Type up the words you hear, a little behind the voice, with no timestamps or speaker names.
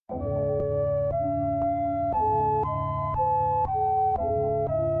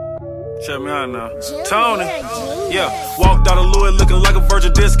Check me out now. Tony. Yeah. Walked out of Louis looking like a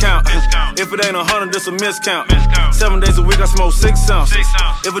virgin discount. If it ain't 100, it's a miscount. 7 days a week, I smoke 6 ounces.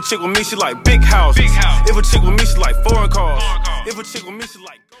 If a chick with me, she like big houses. If a chick with me, she like foreign cars. If a chick with me, she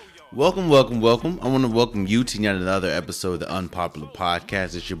like... Welcome. I want to welcome you to yet another episode of the Unpopular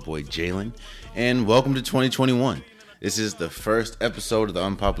Podcast. It's your boy Jalen, and welcome to 2021. This is the first episode of the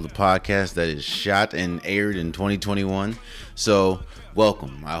Unpopular Podcast that is shot and aired in 2021. So,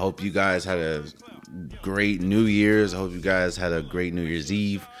 welcome. I hope you guys had a great New Year's. I hope you guys had a great New Year's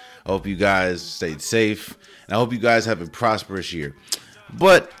Eve. I hope you guys stayed safe. And I hope you guys have a prosperous year.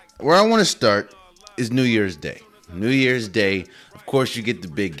 But where I want to start is New Year's Day. New Year's Day, of course, you get the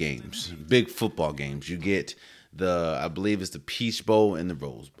big games, big football games. You get I believe it's the Peach Bowl and the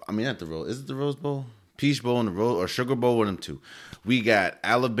Rose. I mean, not the Rose. Is it the Rose Bowl? Peach Bowl and the Rose, or Sugar Bowl, one of them two. We got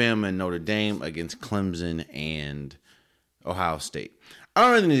Alabama and Notre Dame against Clemson and Ohio State. I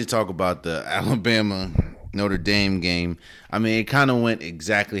don't really need to talk about the Alabama-Notre Dame game. I mean, it kind of went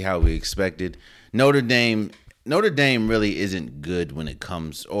exactly how we expected. Notre Dame really isn't good when it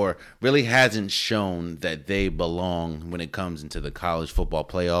comes, or really hasn't shown that they belong when it comes into the college football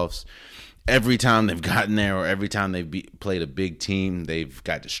playoffs. Every time they've gotten there, or every time they've played a big team, they've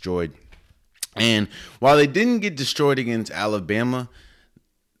got destroyed. And while they didn't get destroyed against Alabama,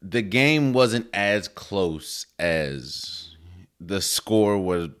 the game wasn't as close as the score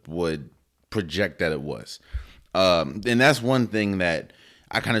would project that it was. And that's one thing that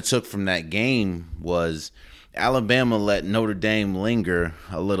I kind of took from that game was Alabama let Notre Dame linger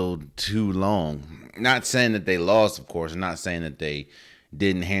a little too long. Not saying that they lost, of course. I'm not saying that they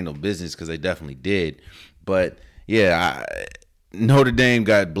didn't handle business, because they definitely did. But, yeah, Notre Dame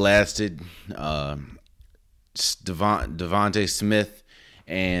got blasted. Devontae Smith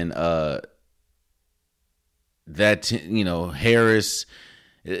and Harris,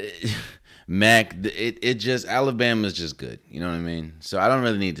 Mac. It just, Alabama's just good. You know what I mean? So I don't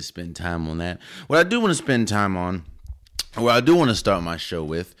really need to spend time on that. What I do want to spend time on, what I do want to start my show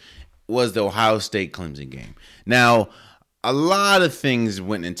with, was the Ohio State Clemson game. Now, a lot of things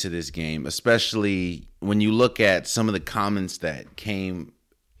went into this game, especially when you look at some of the comments that came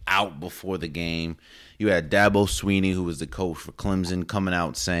out before the game. You had Dabo Swinney, who was the coach for Clemson, coming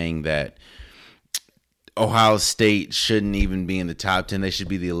out saying that Ohio State shouldn't even be in the top 10. They should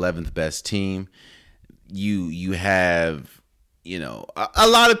be the 11th best team. You have, a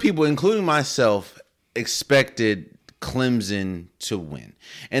lot of people, including myself, expected Clemson to win.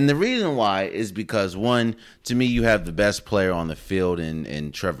 And the reason why is because, one, to me, you have the best player on the field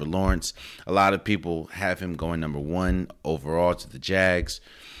in Trevor Lawrence. A lot of people have him going number one overall to the Jags.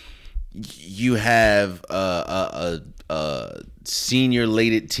 You have a senior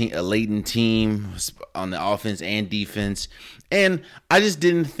laden team on the offense and defense. And I just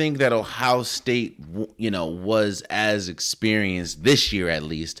didn't think that Ohio State, was as experienced this year, at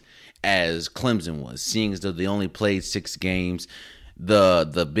least, as Clemson was, seeing as though they only played 6 games.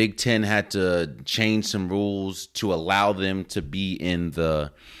 The Big Ten had to change some rules to allow them to be in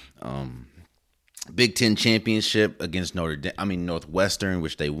the Big Ten championship against Northwestern,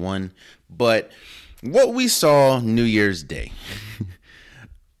 which they won. But what we saw New Year's Day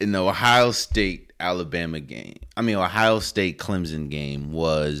in the Ohio State Clemson game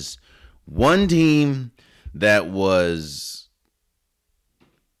was one team that was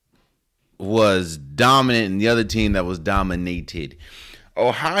dominant and the other team that was dominated.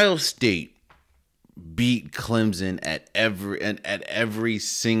 Ohio State beat Clemson at every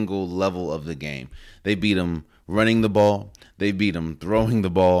single level of the game. They beat them running the ball. They beat them throwing the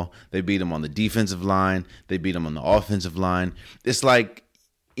ball. They beat them on the defensive line. They beat them on the offensive line. It's like,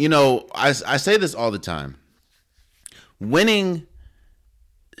 I say this all the time. Winning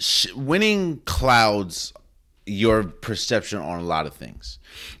clouds your perception on a lot of things.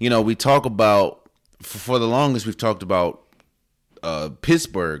 We talk about, for the longest, we've talked about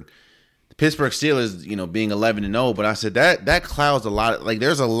Pittsburgh. The Pittsburgh Steelers, being 11-0, but I said that clouds a lot. Like,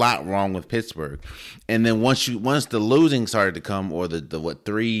 there's a lot wrong with Pittsburgh. And then once the losing started to come, or the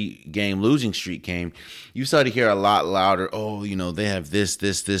 3-game losing streak came, you started to hear a lot louder, they have this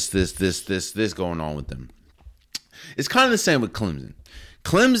going on with them. It's kind of the same with Clemson.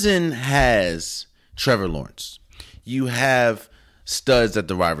 Clemson has Trevor Lawrence. You have studs at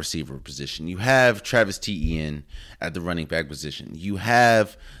the wide receiver position. You have Travis Etienne at the running back position. You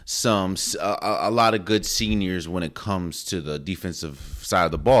have a lot of good seniors when it comes to the defensive side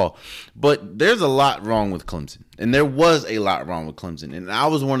of the ball. But there's a lot wrong with Clemson. And there was a lot wrong with Clemson. And I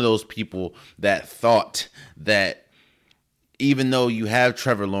was one of those people that thought that even though you have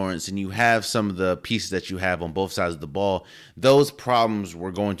Trevor Lawrence and you have some of the pieces that you have on both sides of the ball, those problems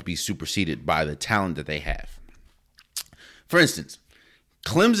were going to be superseded by the talent that they have. For instance,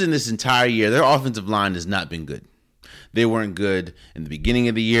 Clemson this entire year, their offensive line has not been good. They weren't good in the beginning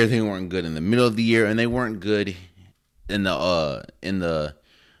of the year, they weren't good in the middle of the year, and they weren't good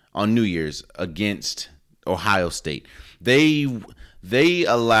on New Year's against Ohio State. They're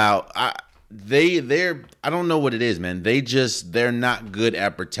I don't know what it is, man. They're not good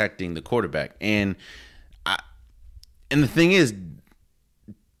at protecting the quarterback. And the thing is,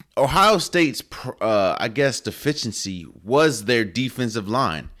 Ohio State's deficiency was their defensive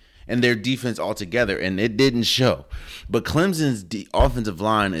line and their defense altogether, and it didn't show. But Clemson's offensive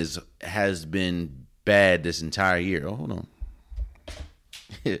line has been bad this entire year. Oh, hold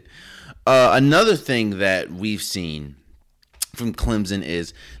on. Another thing that we've seen from Clemson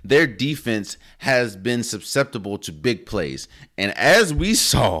is their defense has been susceptible to big plays. And as we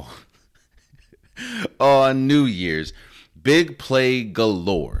saw on New Year's, big play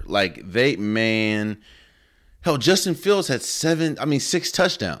galore. Like Justin Fields had 6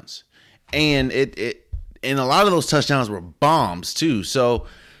 touchdowns. And and a lot of those touchdowns were bombs too. So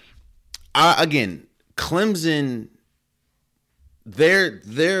Clemson,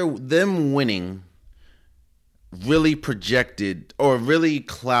 them winning really projected or really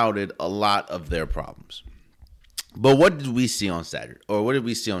clouded a lot of their problems. But what did we see on Saturday? Or what did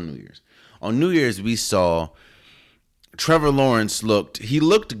we see on New Year's? On New Year's, we saw Trevor Lawrence looked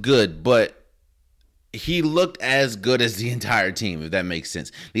good, but he looked as good as the entire team, if that makes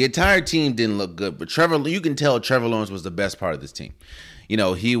sense. The entire team didn't look good, but you can tell Trevor Lawrence was the best part of this team. You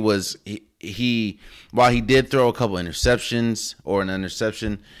know, while he did throw a couple interceptions or an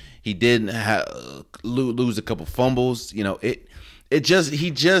interception, he did lose a couple fumbles. You know, it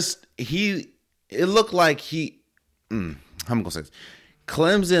looked like I'm gonna say this.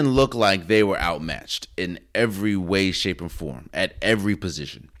 Clemson looked like they were outmatched in every way, shape, and form at every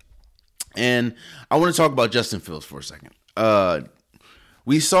position. And I want to talk about Justin Fields for a second.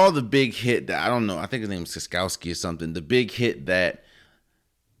 We saw the big hit that, I don't know, I think his name is Skoskowski or something. The big hit that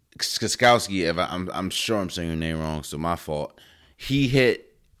Skoskowski, I'm sure I'm saying your name wrong, so my fault. He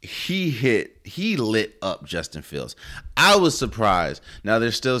lit up Justin Fields. I was surprised. Now,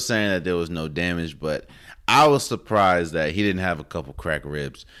 they're still saying that there was no damage, but I was surprised that he didn't have a couple cracked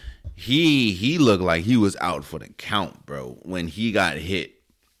ribs. He looked like he was out for the count, bro, when he got hit.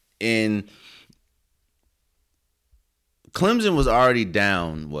 And Clemson was already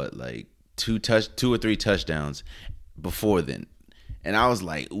down, two or three touchdowns before then. And I was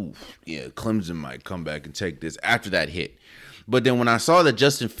like, ooh, yeah, Clemson might come back and take this after that hit. But then when I saw that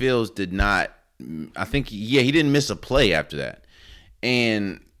Justin Fields did not, he didn't miss a play after that.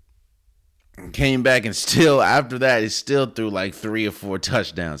 And came back and still, after that, he still threw like 3 or 4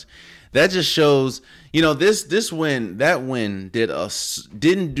 touchdowns. That just shows, that win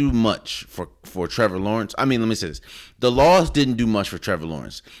didn't do much for Trevor Lawrence. I mean, let me say this. The loss didn't do much for Trevor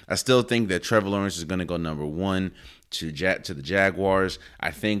Lawrence. I still think that Trevor Lawrence is going to go number 1 to the Jaguars.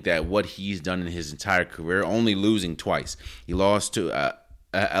 I think that what he's done in his entire career, only losing twice. He lost to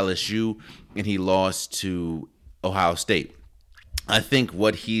LSU and he lost to Ohio State. I think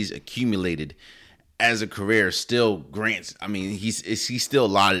what he's accumulated as a career still grants. I mean, he's still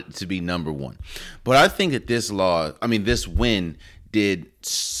allotted to be number 1. But I think that this win did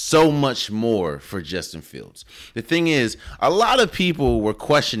so much more for Justin Fields. The thing is, a lot of people were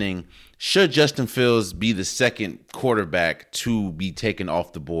questioning, should Justin Fields be the second quarterback to be taken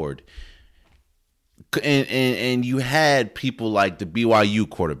off the board? And you had people like the BYU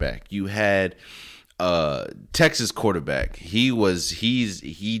quarterback. You had Texas quarterback. He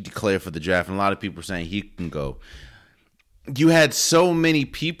declared for the draft, and a lot of people were saying he can go. You had so many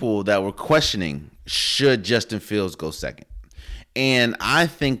people that were questioning, should Justin Fields go second? And I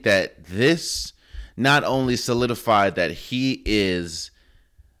think that this not only solidified that he is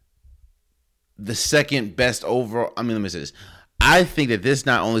the second best overall. I mean, let me say this. I think that this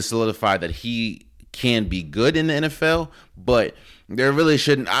not only solidified that he can be good in the NFL, but there really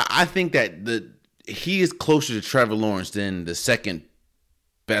shouldn't. I think that he is closer to Trevor Lawrence than the second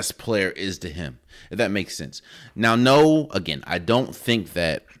best player is to him, if that makes sense. Now, no, again, I don't think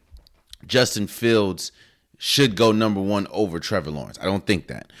that Justin Fields should go number 1 over Trevor Lawrence. I don't think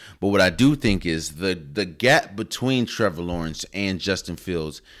that. But what I do think is the gap between Trevor Lawrence and Justin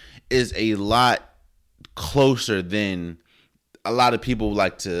Fields is a lot closer than a lot of people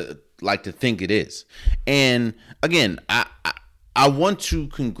like to think it is. And again, I want to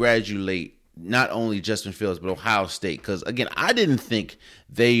congratulate not only Justin Fields but Ohio State, because again, I didn't think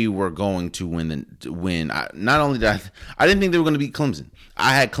they were going to win. Not only that, I didn't think they were going to beat Clemson.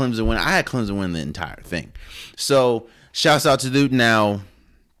 I had Clemson win. I had Clemson win the entire thing. So shouts out to dude. Now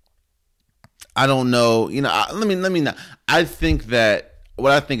I don't know. Let me not. I think that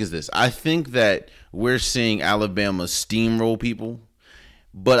what I think is this. I think that we're seeing Alabama steamroll people,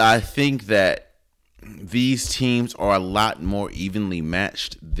 but I think that these teams are a lot more evenly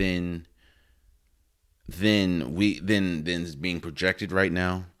matched than being projected right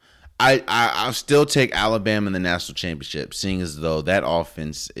now. I'll still take Alabama in the national championship, seeing as though that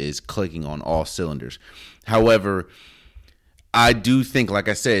offense is clicking on all cylinders. However, I do think, like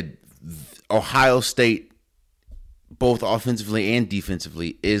I said, Ohio State, both offensively and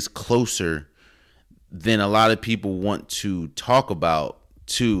defensively, is closer than a lot of people want to talk about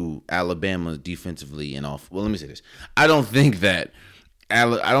to Alabama defensively and off. Well, let me say this: I don't think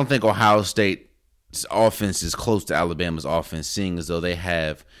Ohio State's offense is close to Alabama's offense, seeing as though they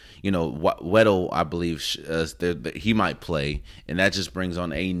have, Weddle, I believe he might play, and that just brings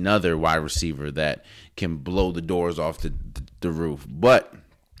on another wide receiver that can blow the doors off the roof. But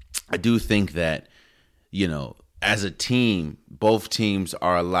I do think that, as a team, both teams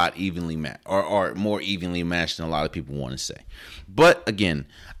are a lot evenly matched, or are more evenly matched than a lot of people want to say. But again,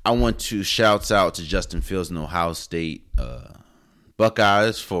 I want to shout out to Justin Fields and Ohio State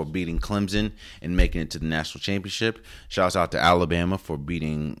Buckeyes for beating Clemson and making it to the national championship. Shouts out to Alabama for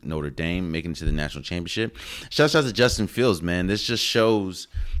beating Notre Dame, making it to the national championship. Shouts out to Justin Fields, man. This just shows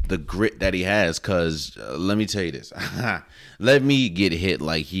the grit that he has, because let me tell you this. Let me get hit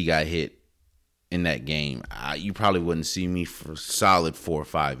like he got hit in that game. You probably wouldn't see me for solid 4 or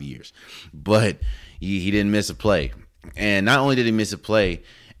 5 years. But he didn't miss a play. And not only did he miss a play,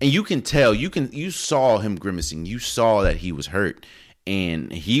 and you can tell, you saw him grimacing. You saw that he was hurt.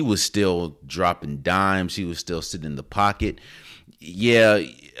 And he was still dropping dimes. He was still sitting in the pocket. Yeah,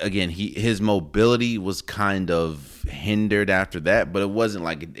 again, his mobility was kind of hindered after that, but it wasn't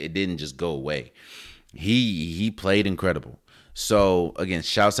like it didn't just go away. He played incredible. So, again,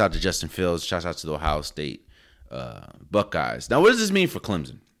 shouts out to Justin Fields. Shouts out to the Ohio State Buckeyes. Now, what does this mean for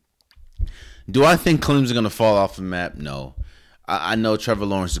Clemson? Do I think Clemson is going to fall off the map? No. I know Trevor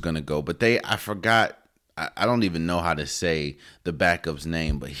Lawrence is going to go, but I forgot. I don't even know how to say the backup's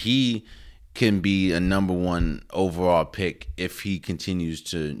name, but he can be a number 1 overall pick if he continues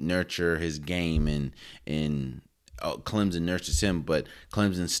to nurture his game and Clemson nurtures him. But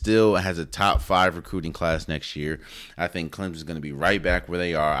Clemson still has a top 5 recruiting class next year. I think Clemson's going to be right back where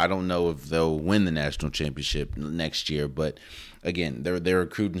they are. I don't know if they'll win the national championship next year, but again, they're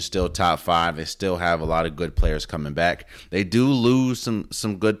recruiting still top 5. They still have a lot of good players coming back. They do lose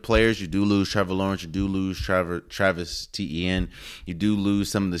some good players. You do lose Trevor Lawrence. You do lose Travis Etienne. You do lose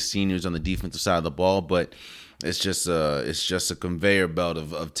some of the seniors on the defensive side of the ball, but it's just a conveyor belt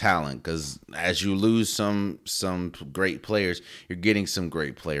of talent, because as you lose some great players, you're getting some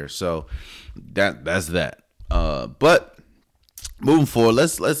great players. So that's that. But moving forward,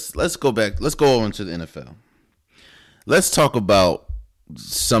 let's go back. Let's go over into the NFL. Let's talk about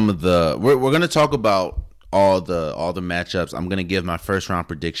some of the. We're going to talk about all the matchups. I'm going to give my first round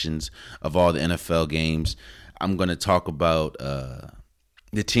predictions of all the NFL games. I'm going to talk about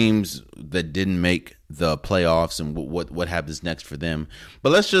the teams that didn't make the playoffs and what happens next for them.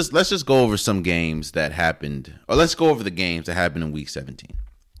 But let's just go over some games that happened, or let's go over the games that happened in Week 17.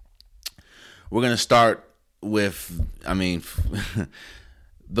 We're going to start with,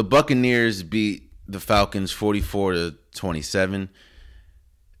 the Buccaneers beat the Falcons 44-27.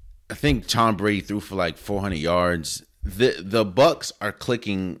 I think Tom Brady threw for like 400 yards. The Bucs are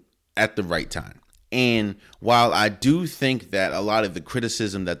clicking at the right time. And while I do think that a lot of the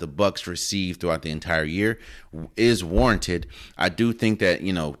criticism that the Bucs received throughout the entire year is warranted, I do think that,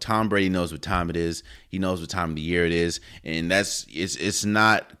 Tom Brady knows what time it is. He knows what time of the year it is, and it's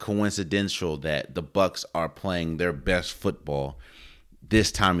not coincidental that the Bucs are playing their best football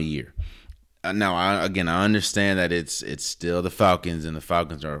this time of year. Now, I understand that it's still the Falcons, and the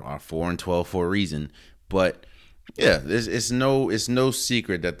Falcons are 4-12 for a reason, but yeah, it's no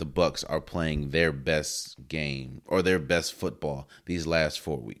secret that the Bucs are playing their best game or their best football these last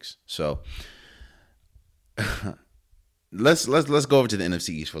 4 weeks. So let's go over to the NFC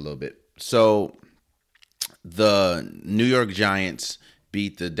East for a little bit. So the New York Giants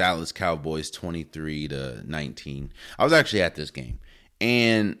beat the Dallas Cowboys 23-19. I was actually at this game,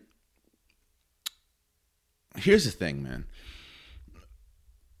 and here's the thing, man.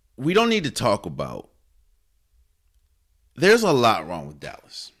 We don't need to talk about. There's a lot wrong with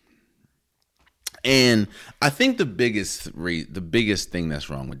Dallas. And I think the biggest thing that's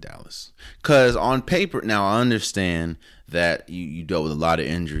wrong with Dallas, because on paper, now I understand that you dealt with a lot of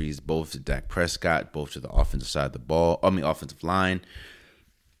injuries, both to Dak Prescott, both to the offensive side of the ball, offensive line.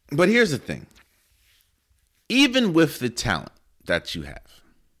 But here's the thing. Even with the talent that you have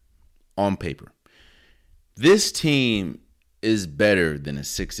on paper, this team is better than a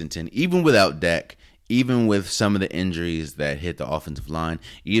 6-10, even without Dak. Even with some of the injuries that hit the offensive line,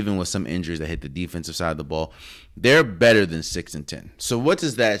 even with some injuries that hit the defensive side of the ball, they're better than 6-10. So what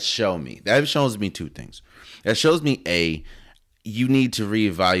does that show me? That shows me two things. That shows me, A, you need to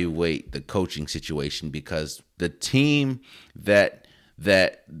reevaluate the coaching situation, because the team that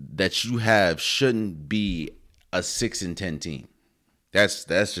you have shouldn't be a 6-10 team. That's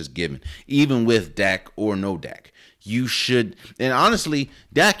just given. Even with Dak or no Dak. You should, and honestly,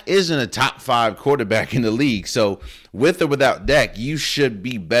 Dak isn't a top 5 quarterback in the league. So with or without Dak, you should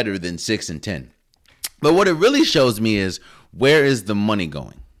be better than 6-10. But what it really shows me is, where is the money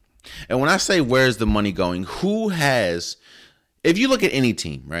going? And when I say where's the money going, if you look at any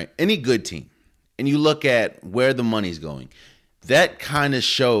team, right, any good team, and you look at where the money's going, that kind of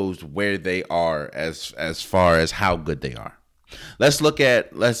shows where they are as far as how good they are. Let's look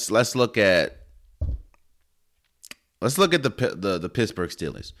at the Pittsburgh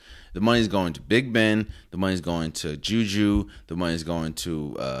Steelers. The money's going to Big Ben. The money's going to Juju. The money's going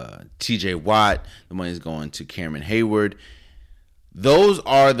to T.J. Watt. The money's going to Cameron Hayward. Those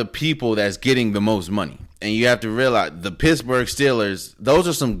are the people that's getting the most money. And you have to realize the Pittsburgh Steelers, those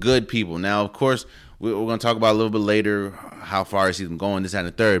are some good people. Now, of course, we're going to talk about a little bit later how far I see them going, this and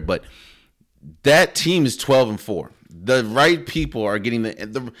the third. But that team is 12-4. The right people are getting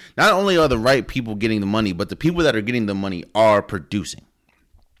not only are the right people getting the money, but the people that are getting the money are producing.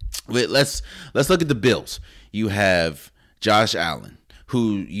 Let's look at the Bills. You have Josh Allen,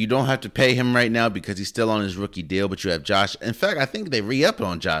 who you don't have to pay him right now because he's still on his rookie deal, but you have Josh. In fact, I think they re-upped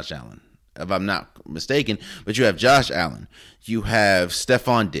on Josh Allen, if I'm not mistaken. But you have Josh Allen. You have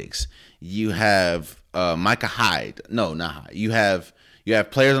Stephon Diggs. You have Micah Hyde. No, not Hyde. You have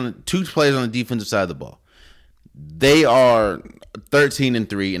two players on the defensive side of the ball. They are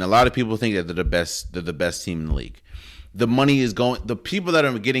 13-3, and a lot of people think that they're the best team in the league. The money is going. The people that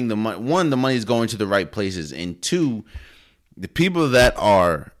are getting the money. One, the money is going to the right places, and two, the people that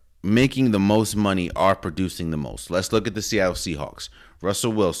are making the most money are producing the most. Let's look at the Seattle Seahawks.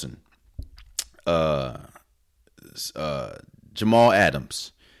 Russell Wilson, Jamal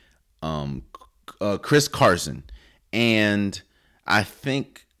Adams, Chris Carson, and I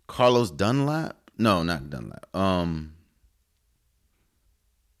think Carlos Dunlap. No, not Dunlap.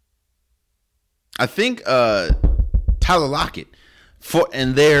 I think Tyler Lockett.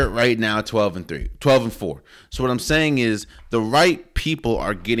 And they're right now 12-4. So what I'm saying is the right people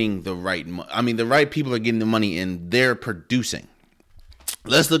are getting the right money. I mean, the right people are getting the money and they're producing.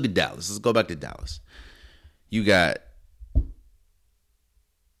 Let's look at Dallas. Let's go back to Dallas. You got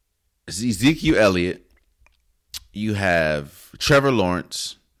Ezekiel Elliott. You have Trevor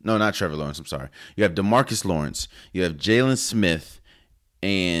Lawrence. No, not Trevor Lawrence. I'm sorry. You have DeMarcus Lawrence. You have Jalen Smith.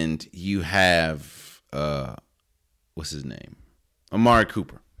 And you have, what's his name? Amari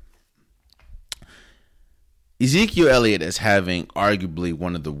Cooper. Ezekiel Elliott is having arguably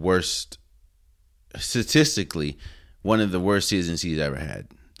one of the worst, statistically, one of the worst seasons he's ever had,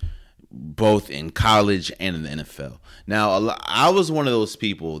 both in college and in the NFL. Now, I was one of those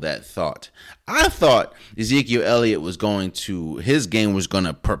people that I thought Ezekiel Elliott was his game was going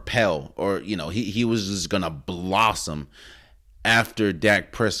to propel, or, he was just going to blossom after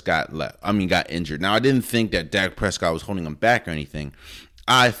Dak Prescott got injured. Now, I didn't think that Dak Prescott was holding him back or anything.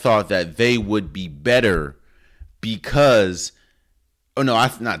 I thought that they would be better because, I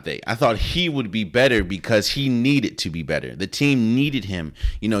thought he would be better because he needed to be better. The team needed him.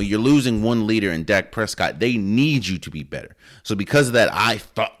 You're losing one leader in Dak Prescott. They need you to be better. So because of that, I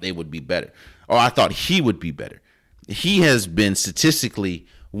thought they would be better. Or I thought he would be better. He has been statistically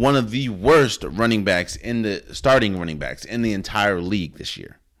one of the worst starting running backs in the entire league this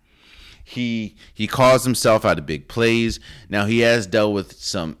year. He calls himself out of big plays. Now, he has dealt with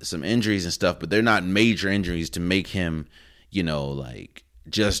some injuries and stuff, but they're not major injuries to make him,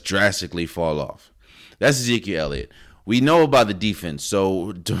 just drastically fall off. That's Ezekiel Elliott. We know about the defense.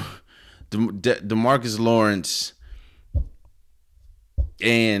 So DeMarcus Lawrence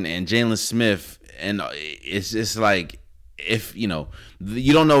and Jalen Smith, and it's like, if you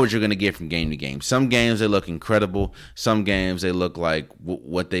don't know what you're going to get from game to game. Some games they look incredible. Some games they look like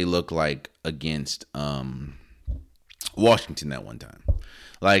what they look like against Washington that one time.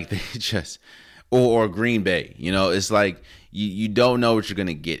 Like they just or Green Bay. It's like You don't know what you're going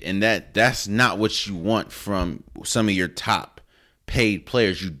to get. And that's not what you want from some of your top paid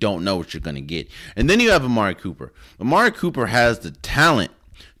players. You don't know what you're going to get. And then you have Amari Cooper. Amari Cooper has the talent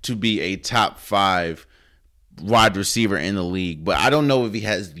to be a top 5 wide receiver in the league, but I don't know if he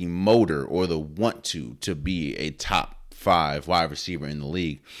has the motor or the want to be a top 5 wide receiver in the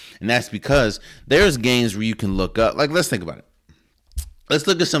league. And that's because there's games where you can look up, like, let's think about it. Let's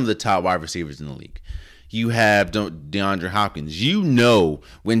look at some of the top wide receivers in the league. You have DeAndre Hopkins. You know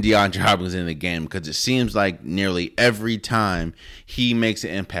when DeAndre Hopkins is in the game because it seems like nearly every time he makes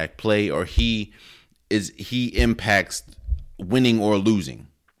an impact play or he impacts winning or losing,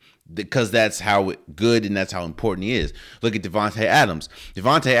 because that's how good and that's how important he is. Look at Devontae Adams.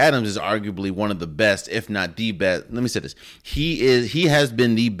 Devontae Adams is arguably one of the best, if not the best. Let me say this. He has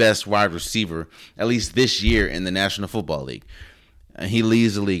been the best wide receiver, at least this year, in the National Football League. And he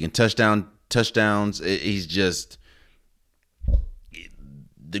leads the league in touchdowns. He's just,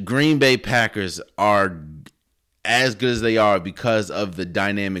 the Green Bay Packers are as good as they are because of the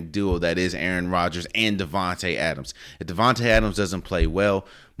dynamic duo that is Aaron Rodgers and Devontae Adams. If Devontae Adams doesn't play well,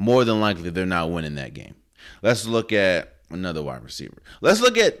 more than likely they're not winning that game. Let's look at another wide receiver. Let's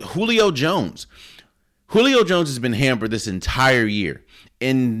look at Julio Jones. Julio Jones has been hampered this entire year.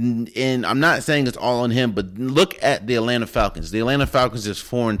 And I'm not saying it's all on him, but look at the Atlanta Falcons. The Atlanta Falcons is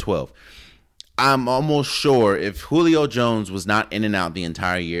 4-12. I'm almost sure if Julio Jones was not in and out the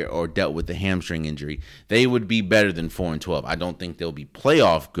entire year or dealt with the hamstring injury, they would be better than 4-12. I don't think they'll be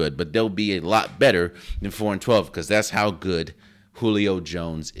playoff good, but they'll be a lot better than 4-12 because that's how good Julio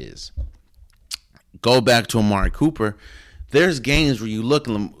Jones is. Go back to Amari Cooper. There's games where you look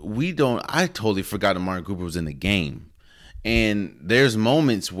at them. I totally forgot Amari Cooper was in the game. And there's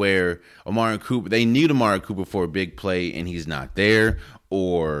moments where they need Amari Cooper for a big play and he's not there,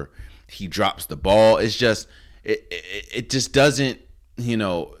 or he drops the ball. It's just, it just doesn't,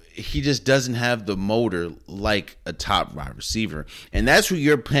 he just doesn't have the motor like a top wide receiver. And that's who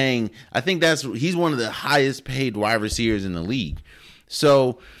you're paying. I think he's one of the highest paid wide receivers in the league.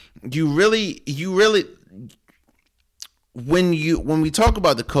 So you really, when we talk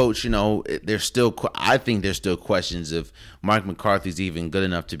about the coach, I think there's still questions if Mike McCarthy's even good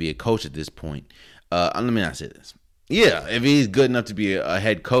enough to be a coach at this point. Let me not say this. Yeah, if he's good enough to be a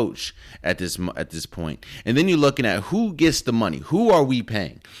head coach at this point. And then you're looking at who gets the money. Who are we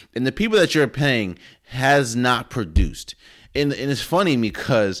paying? And the people that you're paying has not produced. And it's funny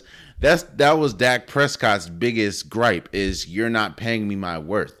because that was Dak Prescott's biggest gripe is you're not paying me my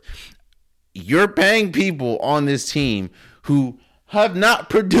worth. You're paying people on this team who have not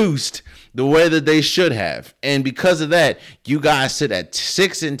produced the way that they should have. And because of that, you guys sit at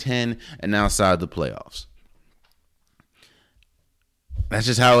 6-10 and outside the playoffs. That's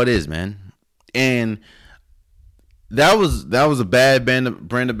just how it is, man. And that was a bad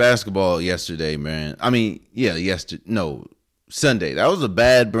brand of basketball yesterday, man. I mean, Sunday. That was a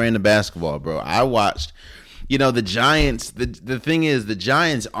bad brand of basketball, bro. I watched, the Giants. The thing is, the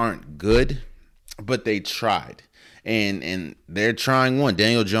Giants aren't good, but they tried. And they're trying one.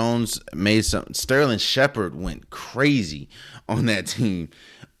 Daniel Jones made some. Sterling Shepard went crazy on that team.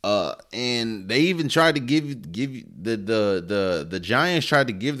 And they even tried to give you the Giants tried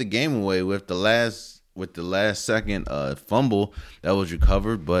to give the game away with the last second fumble that was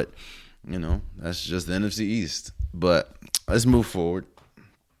recovered, but that's just the NFC East. But let's move forward.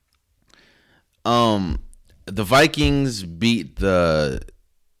 The Vikings beat the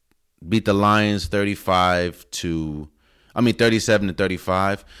Lions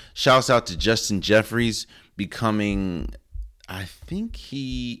 37-35. Shouts out to Justin Jeffries becoming, I think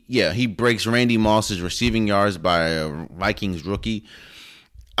he breaks Randy Moss's receiving yards by a Vikings rookie.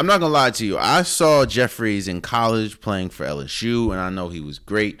 I'm not going to lie to you. I saw Jeffries in college playing for LSU, and I know he was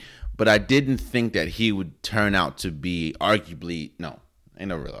great, but I didn't think that he would turn out to be I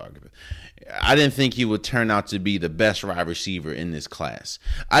didn't think he would turn out to be the best wide receiver in this class.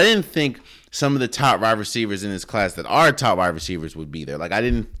 I didn't think some of the top wide receivers in this class that are top wide receivers would be there. Like I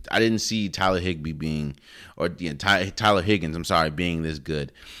didn't see Tyler Higgins being this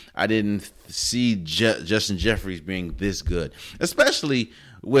good. I didn't see Justin Jeffries being this good, especially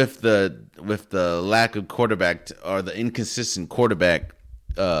with the lack of quarterback or the inconsistent quarterback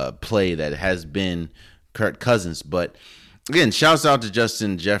play that has been Kirk Cousins. But again, shouts out to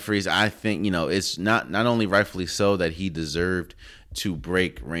Justin Jeffries. I think, it's not only rightfully so that he deserved to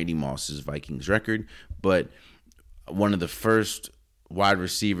break Randy Moss's Vikings record, but one of the first wide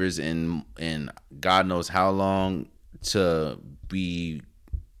receivers in God knows how long to be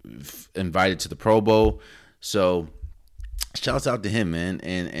invited to the Pro Bowl. So shouts out to him, man,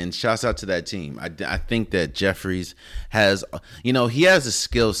 and shouts out to that team. I think that Jeffries has, he has a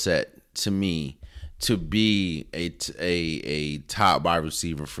skill set to me to be a top wide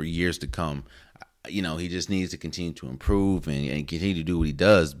receiver for years to come. He just needs to continue to improve and continue to do what he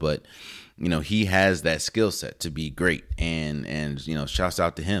does. But, he has that skill set to be great. And shouts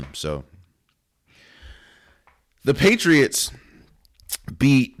out to him. So the Patriots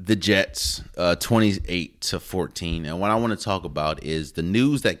beat the Jets 28-14. And what I want to talk about is the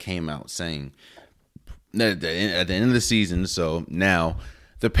news that came out saying that at the end of the season, so now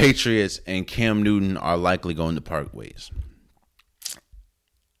the Patriots and Cam Newton are likely going to part ways.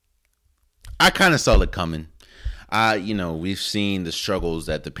 I kind of saw it coming. We've seen the struggles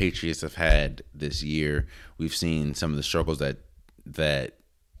that the Patriots have had this year. We've seen some of the struggles that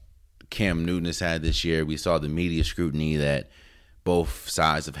Cam Newton has had this year. We saw the media scrutiny that both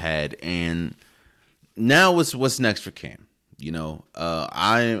sides have had, and now what's next for Cam?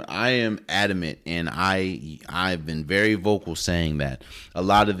 I am adamant, and I've been very vocal saying that a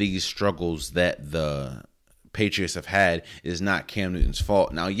lot of these struggles that the Patriots have had is not Cam Newton's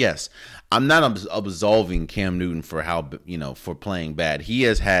fault. Now, yes, I'm not absolving Cam Newton for for playing bad. He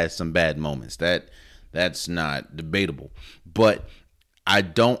has had some bad moments. That's not debatable. But I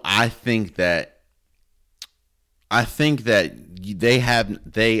think that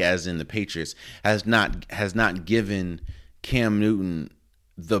they as in the Patriots has not given Cam Newton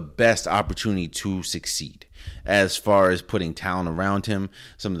the best opportunity to succeed as far as putting talent around him,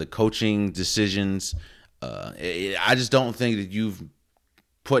 some of the coaching decisions. I just don't think that you've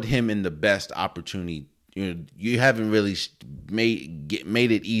put him in the best opportunity. You haven't really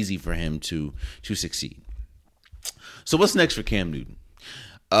made it easy for him to succeed. So what's next for Cam Newton?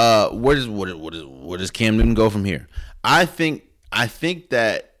 Where does Cam Newton go from here? I think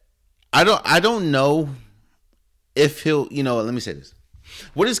that I don't know if he'll. Let me say this.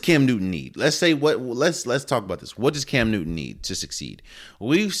 What does Cam Newton need? Let's talk about this. What does Cam Newton need to succeed?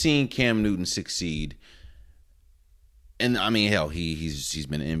 We've seen Cam Newton succeed. And I mean, hell, he's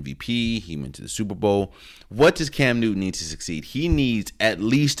been an MVP. He went to the Super Bowl. What does Cam Newton need to succeed? He needs at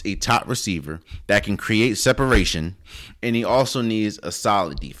least a top receiver that can create separation, and he also needs a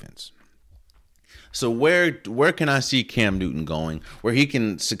solid defense. So where can I see Cam Newton going where he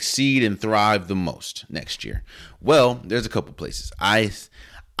can succeed and thrive the most next year? Well, there's a couple places. I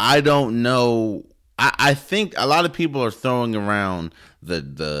don't know. I think a lot of people are throwing around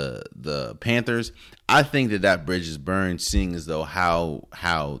the Panthers. I think that bridge is burned, seeing as though how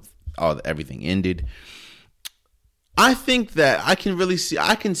everything ended. I think that I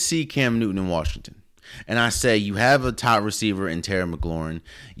can see Cam Newton in Washington. And I say you have a top receiver in Terry McLaurin.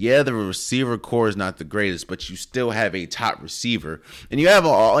 Yeah, the receiver core is not the greatest, but you still have a top receiver. And you have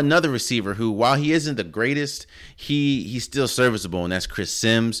another receiver who, while he isn't the greatest, he's still serviceable, and that's Chris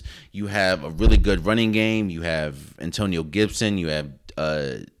Sims. You have a really good running game. You have Antonio Gibson. You have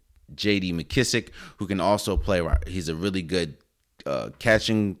J.D. McKissick, who can also play. He's a really good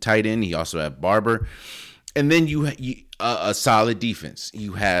catching tight end. You also have Barber. And then you a solid defense.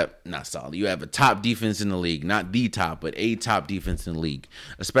 You have a top defense in the league, not the top, but a top defense in the league,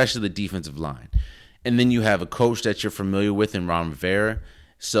 especially the defensive line. And then you have a coach that you're familiar with in Ron Rivera,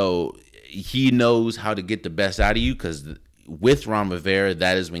 so he knows how to get the best out of you. Because with Ron Rivera,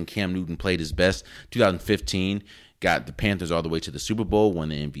 that is when Cam Newton played his best. 2015, got the Panthers all the way to the Super Bowl, won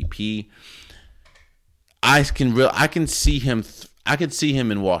the MVP. I can see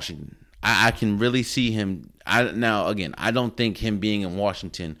him in Washington. I can really see him. I don't think him being in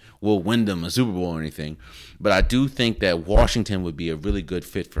Washington will win them a Super Bowl or anything, but I do think that Washington would be a really good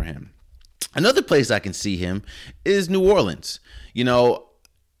fit for him. Another place I can see him is New Orleans.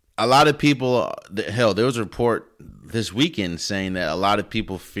 A lot of people, there was a report this weekend saying that a lot of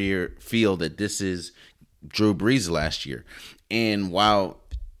people feel that this is Drew Brees last year. And while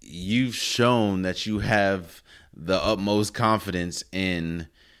you've shown that you have the utmost confidence in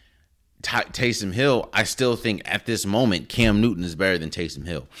Taysom Hill, I still think at this moment Cam Newton is better than Taysom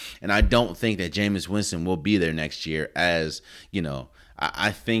Hill. And I don't think that Jameis Winston will be there next year.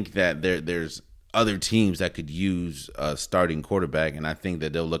 I think that there's other teams that could use a starting quarterback, and I think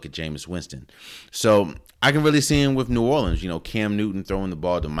that they'll look at Jameis Winston. So I can really see him with New Orleans. Cam Newton throwing the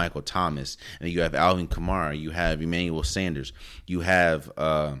ball to Michael Thomas, and you have Alvin Kamara, you have Emmanuel Sanders, you have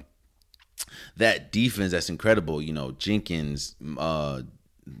that defense that's incredible. Jenkins,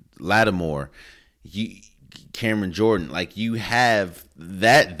 Lattimore, Cameron Jordan, like you have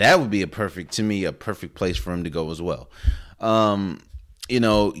that would be a perfect place for him to go as well.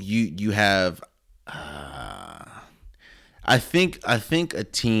 You have I think a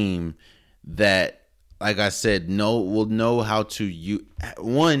team that like I said, will know how to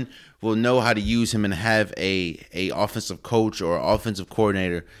will know how to use him and have a offensive coach or offensive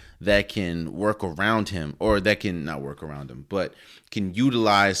coordinator that can work around him, or that can not work around him, but can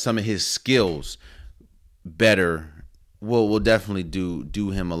utilize some of his skills better. Will definitely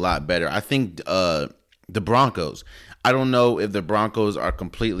do him a lot better. I think the Broncos. I don't know if the Broncos are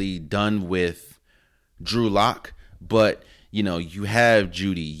completely done with Drew Lock, but you have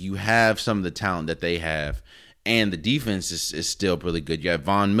Judy, you have some of the talent that they have, and the defense is still really good. You have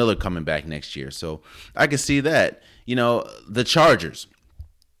Von Miller coming back next year, so I can see that. The Chargers.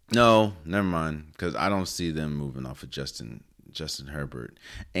 No, never mind, because I don't see them moving off of Justin Herbert.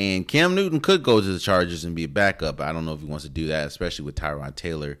 And Cam Newton could go to the Chargers and be a backup. I don't know if he wants to do that, especially with Tyrod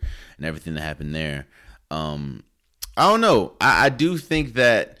Taylor and everything that happened there. I don't know. I do think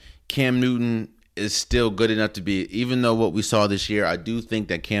that Cam Newton is still good enough to be, even though what we saw this year, I do think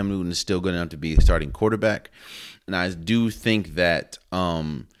that Cam Newton is still good enough to be a starting quarterback. And I do think that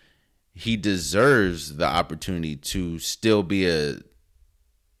he deserves the opportunity to still be a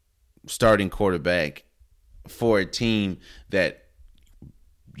starting quarterback for a team that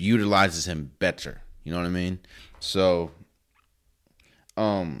utilizes him better. You know what I mean? So,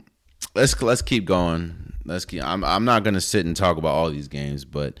 let's keep going. I'm not gonna sit and talk about all these games,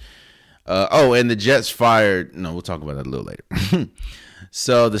 but and the Jets fired. No, we'll talk about that a little later.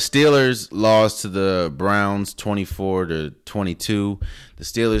 So the Steelers lost to the Browns 24-22. The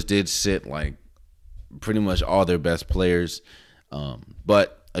Steelers did sit like pretty much all their best players,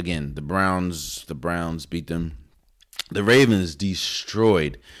 but again, the Browns beat them. The Ravens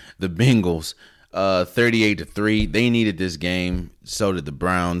destroyed the Bengals 38-3. They needed this game. So did the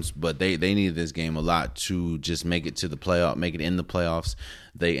Browns, but they needed this game a lot to just make it in the playoffs.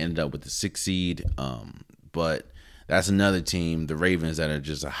 They ended up with the 6th seed. But that's another team, the Ravens, that are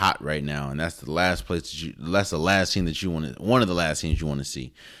just hot right now, and that's the last place that's the last team that you want to, one of the last teams you want to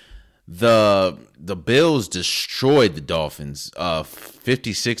see. The Bills destroyed the Dolphins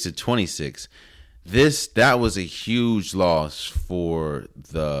 56-26. That was a huge loss for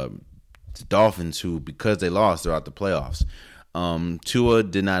the Dolphins, who, because they lost, they're out the playoffs. Tua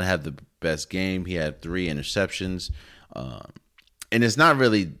did not have the best game. He had 3 interceptions. And it's not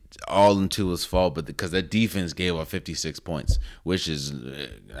really all in Tua's fault, but because that defense gave up 56 points, which is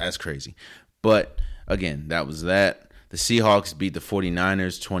that's crazy. But again, that was that. The Seahawks beat the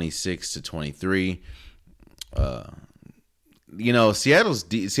 49ers 26-23.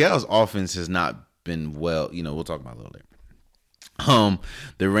 Seattle's offense has not been well. We'll talk about it a little later.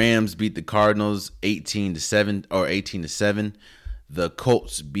 The Rams beat the Cardinals 18-7. The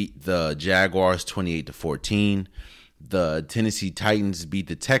Colts beat the Jaguars 28-14. The Tennessee Titans beat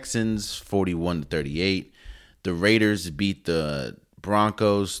the Texans 41-38. The Raiders beat the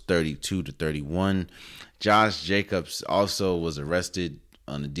Broncos 32-31. Josh Jacobs also was arrested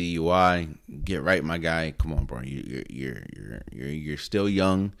on a DUI. Get right, my guy. Come on, bro. You're still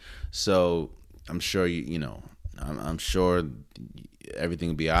young, so I'm sure I'm sure everything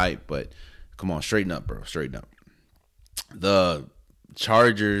will be all right. But come on, straighten up, bro. Straighten up. The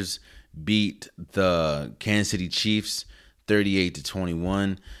Chargers beat the Kansas City Chiefs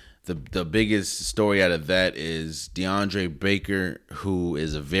 38-21. The biggest story out of that is DeAndre Baker, who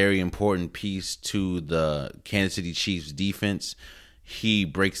is a very important piece to the Kansas City Chiefs defense. He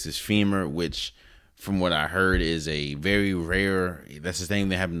breaks his femur, which, from what I heard, is a very rare. That's the thing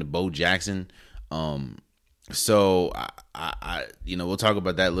that happened to Bo Jackson. So I we'll talk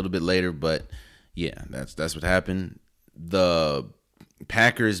about that a little bit later. But yeah, that's what happened. The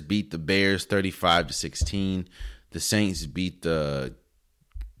Packers beat the Bears 35-16. The Saints beat the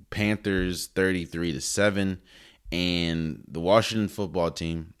Panthers 33-7, and the Washington football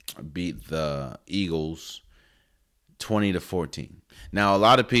team beat the Eagles 20-14. Now, a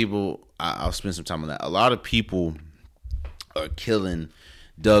lot of people, I'll spend some time on that. A lot of people are killing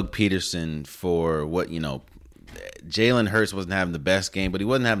Doug Peterson for what, Jalen Hurts wasn't having the best game, but he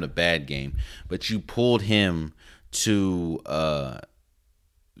wasn't having a bad game. But you pulled him to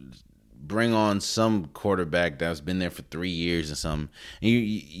bring on some quarterback that's been there for 3 years or something. And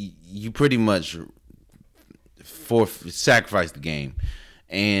you pretty much sacrificed the game.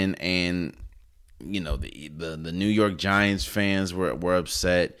 And the New York Giants fans were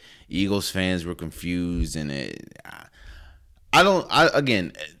upset. Eagles fans were confused, and I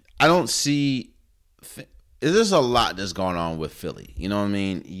don't see. There's a lot that's going on with Philly. You know what I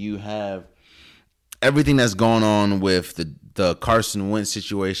mean? You have everything that's going on with the Carson Wentz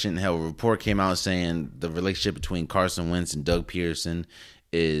situation. Hell, a report came out saying the relationship between Carson Wentz and Doug Peterson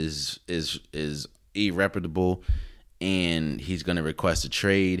is irreparable. and he's going to request a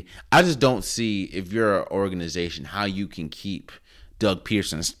trade. I just don't see, if you're an organization, how you can keep Doug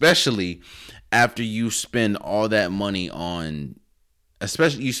Peterson, especially after you spend all that money on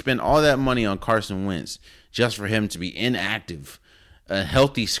Carson Wentz just for him to be inactive, a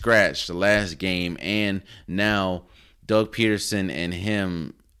healthy scratch the last game, and now Doug Peterson and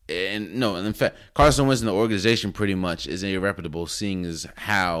him, and in fact, Carson Wentz and the organization pretty much is irreparable, seeing as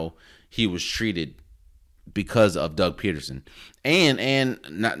how he was treated because of Doug Peterson, and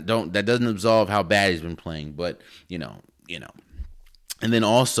that doesn't absolve how bad he's been playing, but you know. And then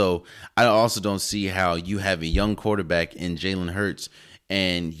also, I also don't see how you have a young quarterback in Jalen Hurts,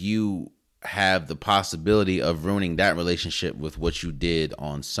 and you have the possibility of ruining that relationship with what you did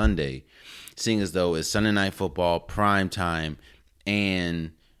on Sunday, seeing as though it's Sunday Night Football, prime time,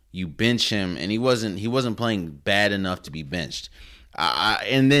 and you bench him, and he wasn't playing bad enough to be benched.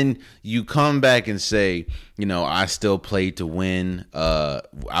 And then you come back and say, I still played to win.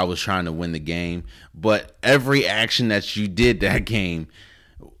 I was trying to win the game. But every action that you did that game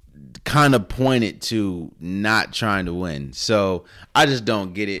kind of pointed to not trying to win. So I just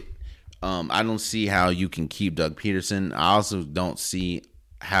don't get it. I don't see how you can keep Doug Peterson. I also don't see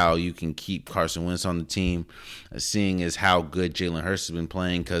how you can keep Carson Wentz on the team, seeing as how good Jalen Hurts has been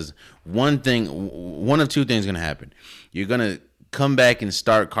playing. Because one of two things is going to happen. You're going to come back and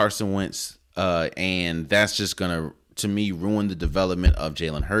start Carson Wentz, and that's just going to me, ruin the development of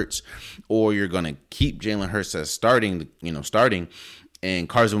Jalen Hurts. Or you're going to keep Jalen Hurts as starting, and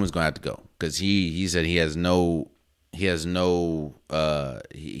Carson Wentz going to have to go because he said he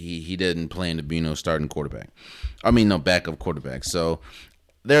didn't plan to be no starting quarterback. No backup quarterback. So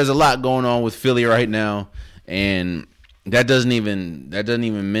there's a lot going on with Philly right now, and that doesn't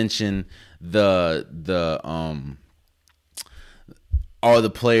even mention all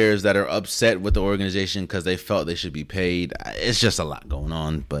the players that are upset with the organization because they felt they should be paid. It's just a lot going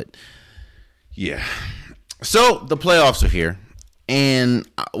on, but yeah. So the playoffs are here, and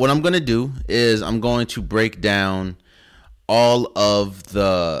what I'm going to do is I'm going to break down all of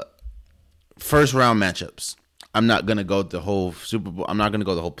the first round matchups. I'm not going to go the whole Super Bowl. I'm not going to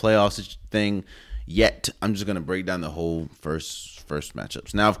go the whole playoffs thing yet. I'm just going to break down the whole first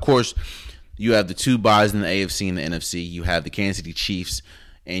matchups. Now, of course, you have the two buys in the AFC and the NFC. You have the Kansas City Chiefs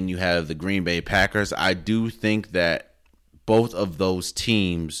and you have the Green Bay Packers. I do think that both of those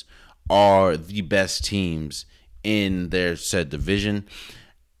teams are the best teams in their said division.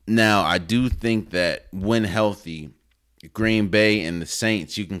 Now, I do think that when healthy, Green Bay and the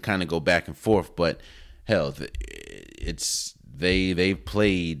Saints, you can kind of go back and forth, but hell, they've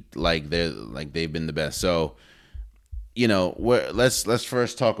played like they've been the best. So, let's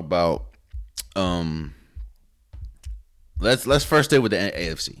first talk about let's first stay with the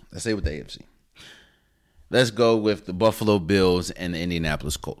AFC. Let's stay with the AFC. Let's go with the Buffalo Bills and the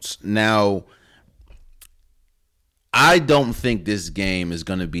Indianapolis Colts. Now, I don't think this game is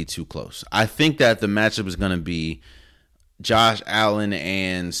going to be too close. I think that the matchup is going to be Josh Allen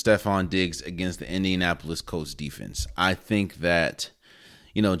and Stephon Diggs against the Indianapolis Colts defense. I think that,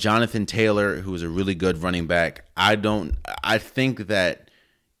 Jonathan Taylor, who is a really good running back, I think that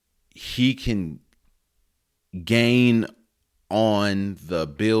he can gain on the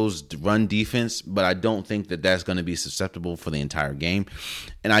Bills' run defense, but I don't think that that's going to be susceptible for the entire game.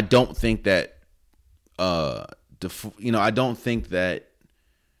 And I don't think that, I don't think that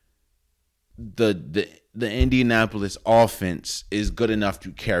the Indianapolis offense is good enough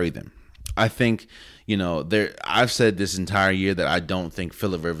to carry them. I think, I've said this entire year that I don't think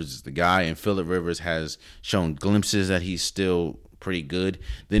Phillip Rivers is the guy, and Phillip Rivers has shown glimpses that he's still pretty good.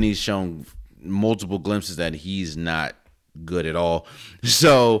 Then he's shown multiple glimpses that he's not good at all.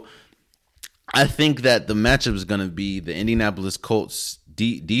 So I think that the matchup is going to be the Indianapolis Colts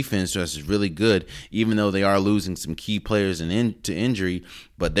defense, which is really good, even though they are losing some key players to injury,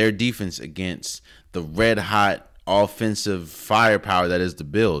 but their defense against the red hot offensive firepower that is the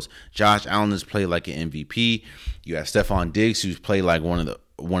Bills. Josh Allen has played like an MVP. You have Stephon Diggs, who's played like one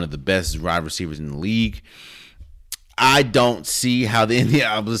of the best wide receivers in the league. I don't see how the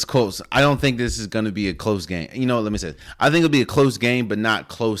Indianapolis Colts, I don't think this is going to be a close game. Let me say this. I think it'll be a close game, but not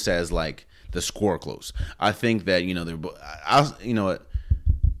close as like the score close. I think that,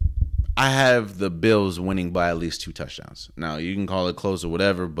 I have the Bills winning by at least 2 touchdowns. Now, you can call it close or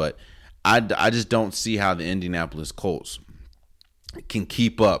whatever, but I just don't see how the Indianapolis Colts can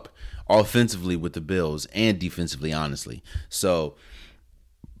keep up offensively with the Bills and defensively, honestly. So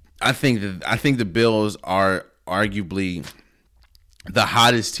I think the Bills are arguably the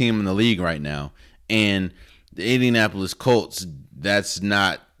hottest team in the league right now, and the Indianapolis Colts, that's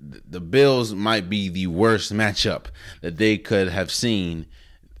not the Bills might be the worst matchup that they could have seen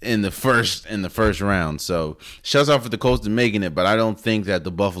in the first round. So shouts out for the Colts to making it, but I don't think that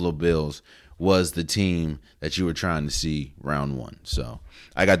the Buffalo Bills was the team that you were trying to see round one. So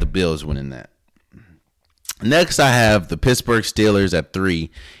I got the Bills winning that. Next, I have the Pittsburgh Steelers at 3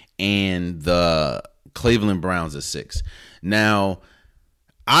 and the Cleveland Browns at 6. Now,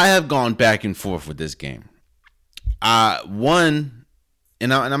 I have gone back and forth with this game. And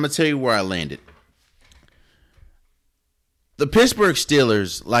I'm going to tell you where I landed. The Pittsburgh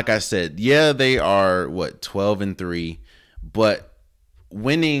Steelers, like I said, yeah, they are 12-3, but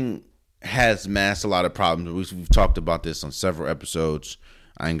winning has masked a lot of problems. We've talked about this on several episodes.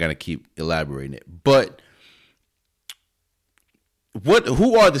 I ain't gonna keep elaborating it, but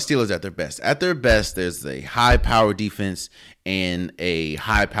who are the Steelers at their best? At their best, there's a high-powered defense and a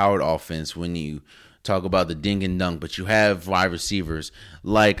high-powered offense when you talk about the ding and dunk, but you have wide receivers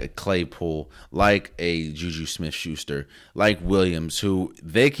like a Claypool, like a Juju Smith-Schuster, like Williams, who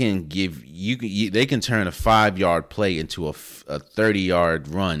they can give you. They can turn a 5-yard play into a 30-yard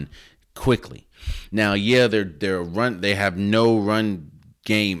run quickly. Now, yeah, they have no run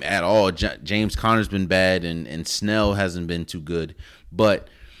game at all. James Conner's been bad, and Snell hasn't been too good, but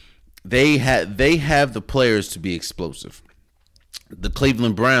they have the players to be explosive. The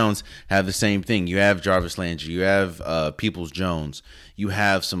Cleveland Browns have the same thing. You have Jarvis Landry, you have Peoples-Jones, you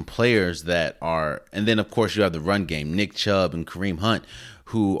have some players that are, and then of course you have the run game, Nick Chubb and Kareem Hunt,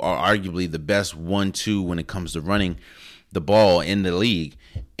 who are arguably the best 1-2 when it comes to running the ball in the league.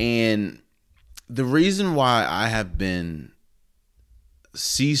 And the reason why I have been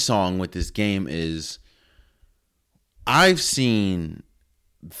seesawing with this game is I've seen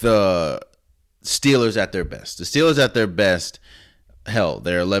the Steelers at their best. The Steelers at their best, hell,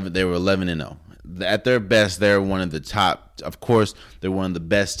 they were 11-0. At their best, they're one of the top. Of course, they're one of the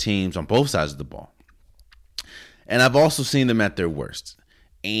best teams on both sides of the ball. And I've also seen them at their worst.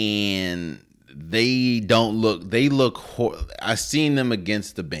 And they look I've seen them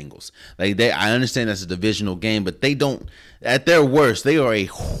against the Bengals. I understand that's a divisional game, but they don't, at their worst, they are a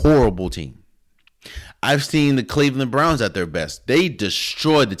horrible team. I've seen the Cleveland Browns at their best. They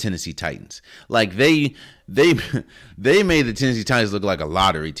destroyed the Tennessee Titans. Like they made the Tennessee Titans look like a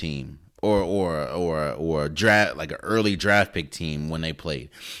lottery team or a draft, like an early draft pick team when they played.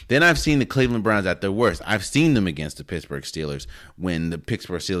 Then I've seen the Cleveland Browns at their worst. I've seen them against the Pittsburgh Steelers when the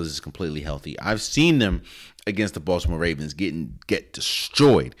Pittsburgh Steelers is completely healthy. I've seen them against the Baltimore Ravens get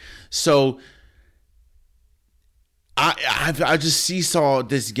destroyed. So I just seesaw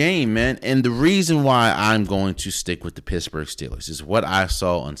this game, man. And the reason why I'm going to stick with the Pittsburgh Steelers is what I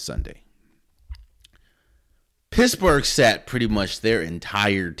saw on Sunday. Pittsburgh sat pretty much their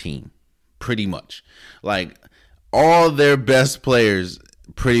entire team. Pretty much. Like, all their best players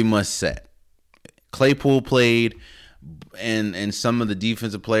pretty much sat. Claypool played and some of the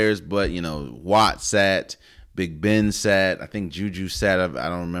defensive players, but, Watt sat. Big Ben sat. I think Juju sat. I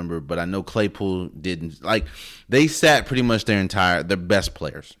don't remember, but I know Claypool didn't. Like, they sat pretty much their best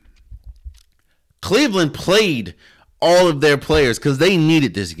players. Cleveland played all of their players because they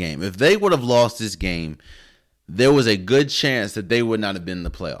needed this game. If they would have lost this game, there was a good chance that they would not have been in the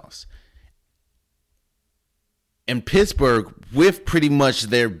playoffs. And Pittsburgh, with pretty much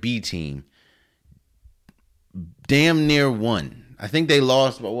their B team, damn near won. I think they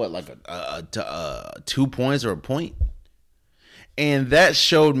lost by 2 points or a point. And that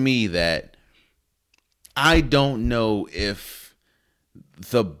showed me that I don't know if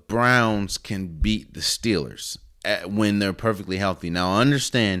the Browns can beat the Steelers when they're perfectly healthy. Now, I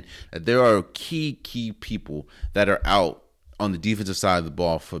understand that there are key people that are out on the defensive side of the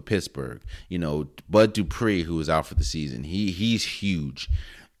ball for Pittsburgh. Bud Dupree, who is out for the season, he's huge.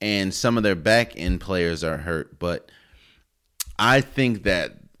 And some of their back end players are hurt, but I think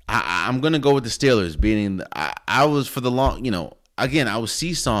that I'm going to go with the Steelers beating. I was for the long, again, I was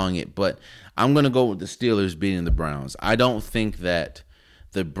seesawing it, but I'm going to go with the Steelers beating the Browns. I don't think that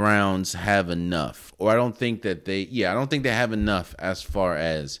the Browns have enough, or I don't think they have enough as far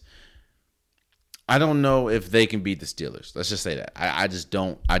as, I don't know if they can beat the Steelers. Let's just say that. I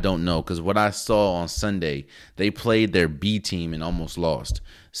don't know, because what I saw on Sunday, they played their B team and almost lost.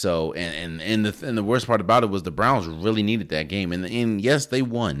 So, and the worst part about it was the Browns really needed that game. And yes, they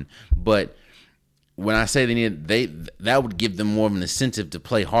won. But when I say that would give them more of an incentive to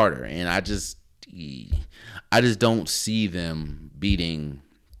play harder. And I just don't see them beating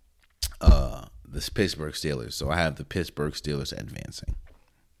the Pittsburgh Steelers. So I have the Pittsburgh Steelers advancing.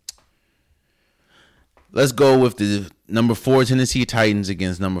 Let's go with the number 4 Tennessee Titans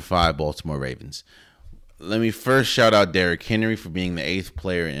against number 5 Baltimore Ravens. let me first shout out Derrick Henry for being the 8th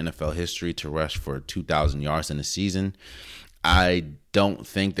player in NFL history to rush for 2,000 yards in a season. I don't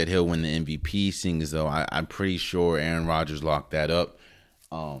think that he'll win the MVP, seeing as though I'm pretty sure Aaron Rodgers locked that up.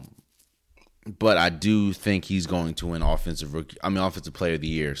 But I do think he's going to win Offensive Player of the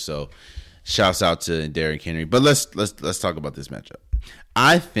Year. So, shouts out to Derrick Henry. But let's talk about this matchup.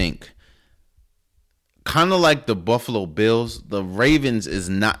 I think, kind of like the Buffalo Bills, the Ravens is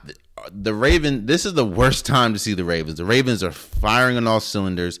not the Raven. This is the worst time to see the Ravens. The Ravens are firing on all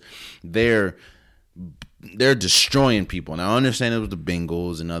cylinders. They're destroying people. Now, I understand it was the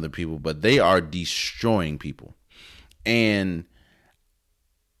Bengals and other people, but they are destroying people. And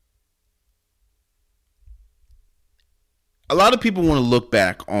a lot of people want to look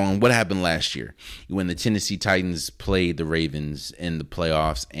back on what happened last year when the Tennessee Titans played the Ravens in the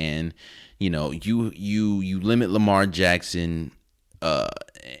playoffs, and you limit Lamar Jackson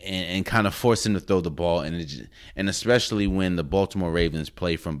and kind of force him to throw the ball, and especially when the Baltimore Ravens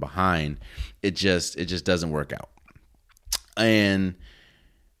play from behind, it just doesn't work out. And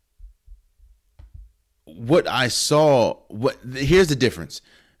what I saw, here's the difference.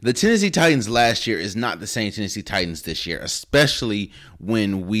 The Tennessee Titans last year is not the same Tennessee Titans this year, especially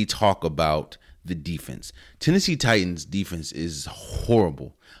when we talk about the defense. Tennessee Titans defense is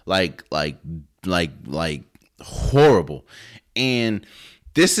horrible. Like horrible. And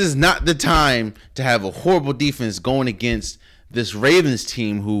this is not the time to have a horrible defense going against this Ravens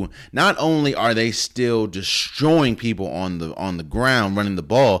team, who not only are they still destroying people on the ground running the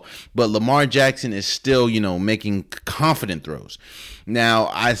ball, but Lamar Jackson is still, making confident throws. Now,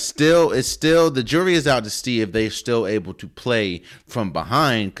 the jury is out to see if they're still able to play from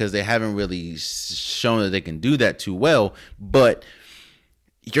behind, because they haven't really shown that they can do that too well. But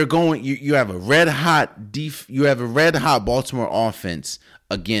you have a red hot Baltimore offense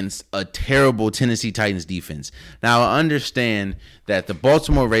against a terrible Tennessee Titans defense. Now, I understand that the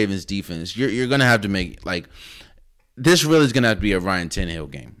Baltimore Ravens defense, you're going to have to make, this really is going to have to be a Ryan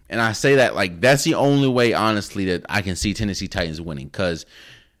Tannehill game. And I say that, that's the only way, honestly, that I can see Tennessee Titans winning, because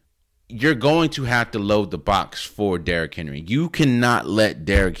you're going to have to load the box for Derrick Henry. You cannot let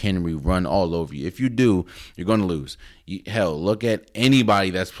Derrick Henry run all over you. If you do, you're going to lose. Look at anybody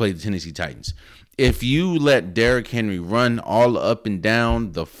that's played the Tennessee Titans. If you let Derrick Henry run all up and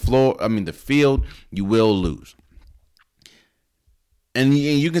down the field, you will lose. And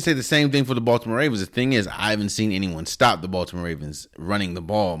you can say the same thing for the Baltimore Ravens. The thing is, I haven't seen anyone stop the Baltimore Ravens running the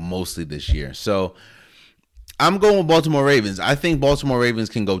ball mostly this year. So I'm going with Baltimore Ravens. I think Baltimore Ravens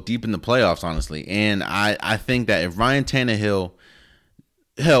can go deep in the playoffs, honestly. And I think that if Ryan Tannehill,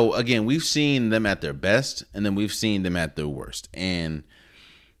 again, we've seen them at their best, and then we've seen them at their worst. And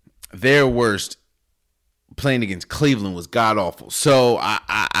their worst, playing against Cleveland, was god-awful. So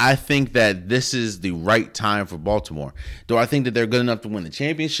I think that this is the right time for Baltimore. Do I think that they're good enough to win the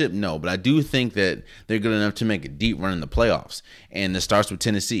championship? No, but I do think that they're good enough to make a deep run in the playoffs. And it starts with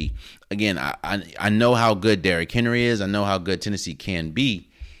Tennessee. Again, I know how good Derrick Henry is. I know how good Tennessee can be.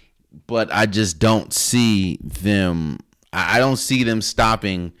 But I just don't see them. I don't see them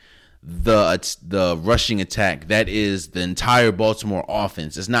stopping the rushing attack that is the entire Baltimore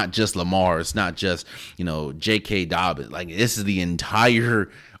offense. It's not just Lamar. It's not just, J.K. Dobbins. This is the entire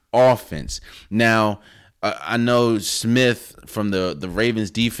offense. Now, I know Smith from the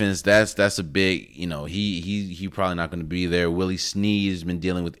Ravens defense, that's a big, he probably not going to be there. Willie Snead has been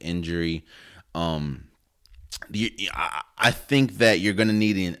dealing with injury. I think that you're going to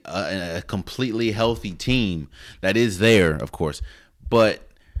need a completely healthy team that is there, of course, but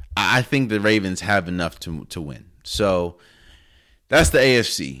I think the Ravens have enough to win. So that's the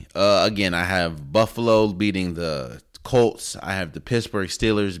AFC. Again, I have Buffalo beating the Colts. I have the Pittsburgh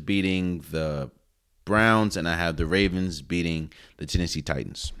Steelers beating the Browns, and I have the Ravens beating the Tennessee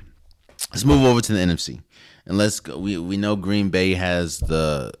Titans. Let's move over to the NFC. And let's go. We know Green Bay has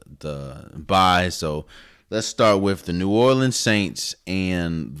the bye, so let's start with the New Orleans Saints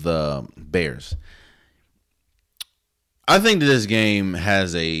and the Bears. I think that this game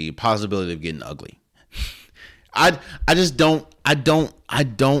has a possibility of getting ugly. I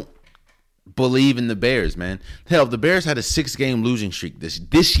don't believe in the Bears, man. Hell, the Bears had a 6-game losing streak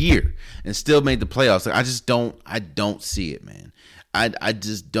this year and still made the playoffs. I don't see it, man. I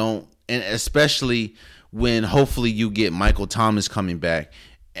just don't, and especially when hopefully you get Michael Thomas coming back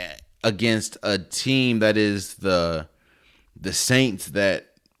against a team that is the Saints, that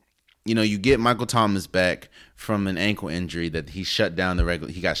you get Michael Thomas back from an ankle injury that he got shut down the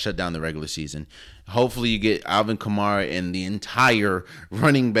regular season. Hopefully you get Alvin Kamara and the entire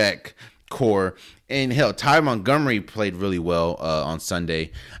running back core. And hell, Ty Montgomery played really well on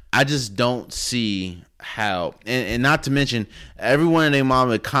Sunday. I just don't see how, and not to mention, everyone and their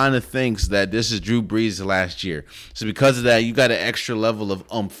mama kind of thinks that this is Drew Brees' last year. So because of that, you got an extra level of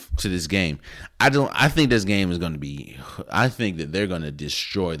oomph to this game. I think this game is going to be, I think that they're going to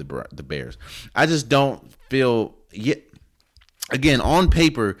destroy the Bears. I just don't feel yet. Again, on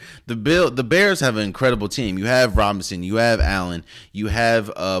paper, the Bears have an incredible team. You have Robinson, you have Allen, you have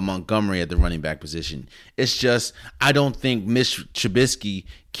Montgomery at the running back position. It's just I don't think Mitch Trubisky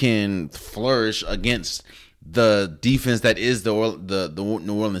can flourish against the defense that is the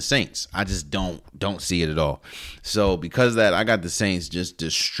New Orleans Saints. I just don't see it at all. So because of that, I got the Saints just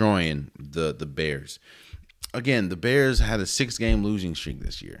destroying the Bears. Again, the Bears had a 6-game losing streak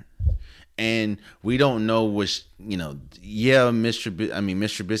this year. And we don't know which, Mr.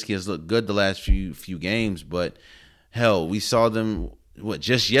 Trubisky has looked good the last few games, but hell, we saw them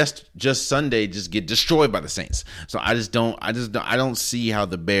just Sunday just get destroyed by the Saints. So I don't see how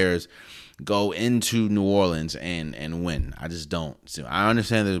the Bears go into New Orleans and win. I just don't. So I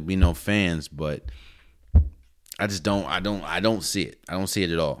understand there'll be no fans, but I just don't see it. I don't see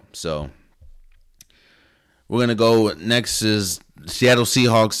it at all. So we're going to go next is Seattle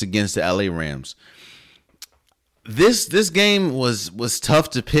Seahawks against the LA Rams. This game was tough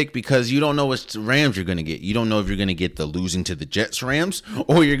to pick because you don't know which Rams you're going to get. You don't know if you're going to get the losing to the Jets Rams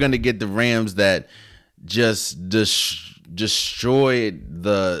or you're going to get the Rams that just destroyed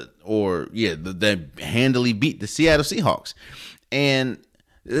that handily beat the Seattle Seahawks. And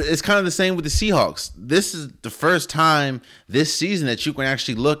it's kind of the same with the Seahawks. This is the first time this season that you can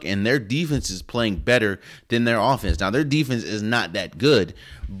actually look and their defense is playing better than their offense. Now, their defense is not that good,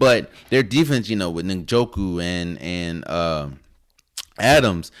 but their defense, with Njoku and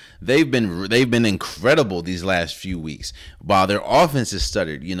Adams, they've been incredible these last few weeks. While their offense is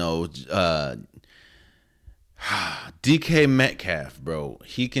stuttered, DK Metcalf, bro,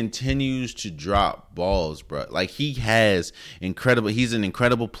 he continues to drop balls, bro. Like he's an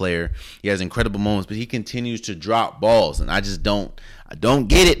incredible player. He has incredible moments, but he continues to drop balls, and I don't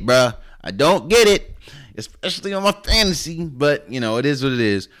get it, bro. I don't get it, especially on my fantasy. But it is what it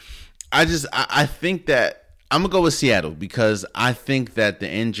is. I think that I'm gonna go with Seattle because I think that the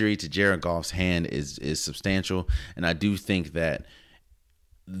injury to Jared Goff's hand is substantial, and I do think that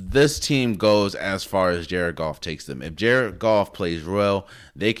this team goes as far as Jared Goff takes them. If Jared Goff plays well,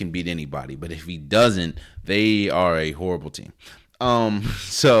 they can beat anybody. But if he doesn't, they are a horrible team.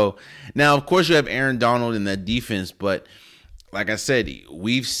 So now, of course, you have Aaron Donald in that defense. But like I said,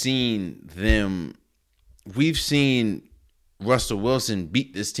 we've seen Russell Wilson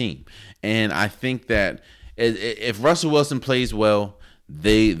beat this team. And I think that if Russell Wilson plays well,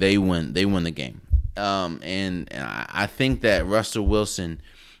 they win. They win the game. And I think that Russell Wilson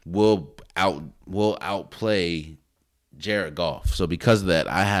will outplay Jared Goff. So because of that,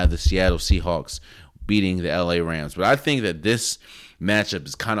 I have the Seattle Seahawks beating the LA Rams. But I think that this matchup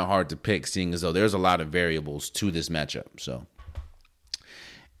is kind of hard to pick, seeing as though there's a lot of variables to this matchup. So,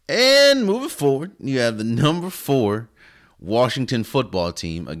 and moving forward, you have the number 4 Washington football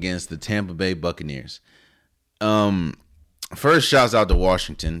team against the Tampa Bay Buccaneers. First, shouts out to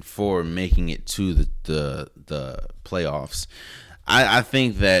Washington for making it to the playoffs. I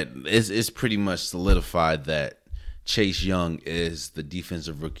think that it's pretty much solidified that Chase Young is the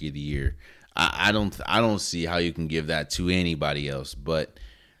defensive rookie of the year. I don't see how you can give that to anybody else. But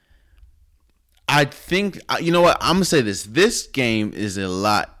I think, you know what, I'm gonna say this. This game is a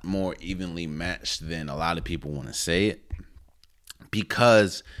lot more evenly matched than a lot of people want to say it,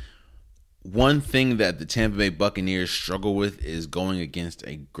 because one thing that the Tampa Bay Buccaneers struggle with is going against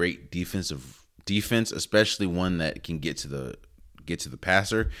a great defense, especially one that can get to the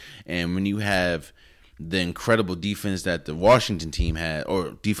passer. And when you have the incredible defense that the Washington team had,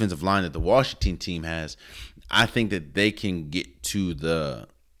 or defensive line that the Washington team has, I think that they can get to the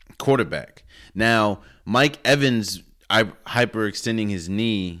quarterback. Now, Mike Evans hyperextending his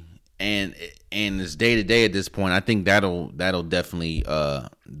knee and it's day to day at this point. I think that'll definitely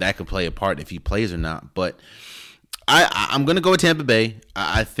that could play a part if he plays or not. But I'm gonna go with Tampa Bay.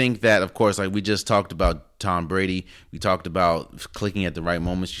 I think that, of course, like we just talked about Tom Brady, we talked about clicking at the right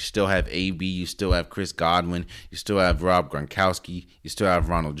moments. You still have AB, you still have Chris Godwin, you still have Rob Gronkowski, you still have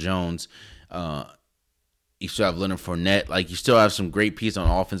Ronald Jones, you still have Leonard Fournette. Like, you still have some great pieces on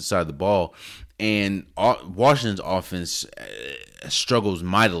the offensive side of the ball. And Washington's offense struggles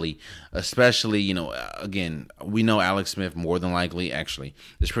mightily, especially, again, we know Alex Smith more than likely, actually,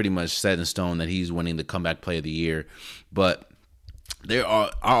 it's pretty much set in stone that he's winning the comeback play of the year. But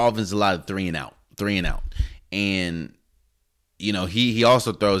our offense is a lot of three and out. And, he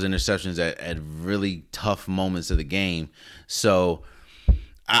also throws interceptions at really tough moments of the game. So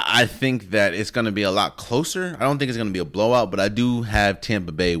I think that it's going to be a lot closer. I don't think it's going to be a blowout, but I do have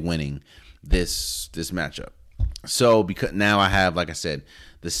Tampa Bay winning this matchup. So because now I have, like I said,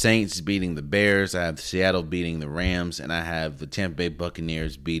 the Saints beating the Bears, I have Seattle beating the Rams, and I have the Tampa Bay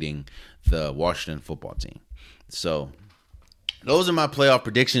Buccaneers beating the Washington football team. So those are my playoff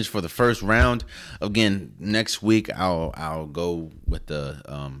predictions for the first round. Again, next week I'll go with the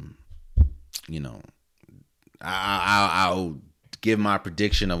I'll give my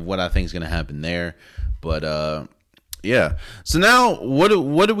prediction of what I think is going to happen there. But yeah. So now what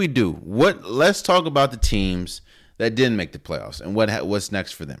do we do? Let's talk about the teams that didn't make the playoffs and what's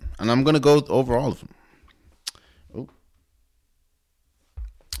next for them. And I'm going to go over all of them. Oh.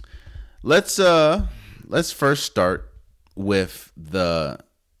 Let's first start with the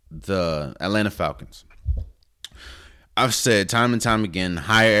Atlanta Falcons. I've said time and time again,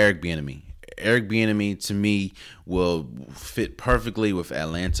 hire Eric Bieniemy. Eric Bieniemy, to me, will fit perfectly with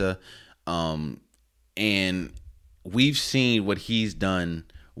Atlanta. And we've seen what he's done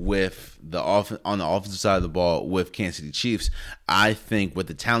with on the offensive side of the ball with Kansas City Chiefs. I think with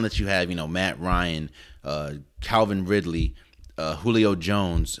the talent that you have, Matt Ryan, Calvin Ridley, Julio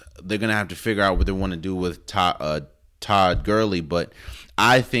Jones, they're going to have to figure out what they want to do with Todd Gurley. But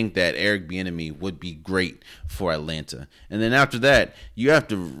I think that Eric Bieniemy would be great for Atlanta. And then after that, you have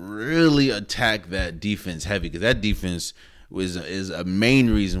to really attack that defense heavy, because that defense is a main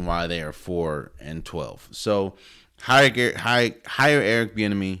reason why they are 4-12. So hire Eric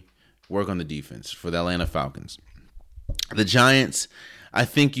Bieniemy, work on the defense for the Atlanta Falcons. The Giants, I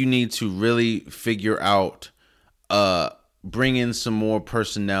think you need to really figure out, bring in some more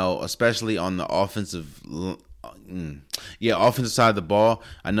personnel, especially on the offensive side of the ball.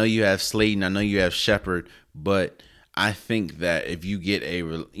 I know you have Slayton, I know you have Shepard, but I think that if you get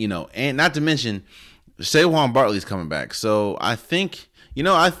and not to mention Saquon Barkley's coming back. So I think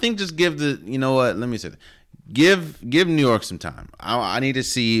just give let me say that. Give New York some time. I need to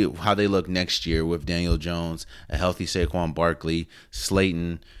see how they look next year with Daniel Jones, a healthy Saquon Barkley,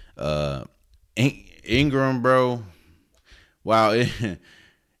 Slayton, Ingram, bro. Wow,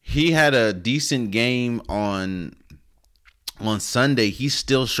 he had a decent game on Sunday. He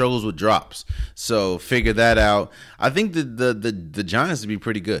still struggles with drops, so figure that out. I think the Giants would be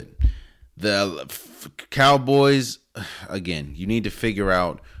pretty good. The Cowboys, again, you need to figure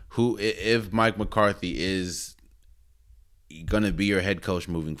out if Mike McCarthy is going to be your head coach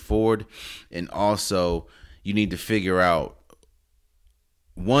moving forward. And also, you need to figure out,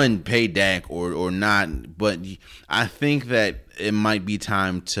 one, pay Dak or not. But I think that it might be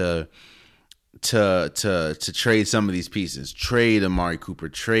time to trade some of these pieces. Trade Amari Cooper,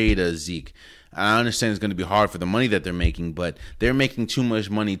 trade Zeke. I understand it's going to be hard for the money that they're making, but they're making too much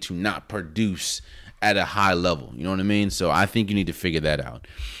money to not produce at a high level. You know what I mean? So I think you need to figure that out.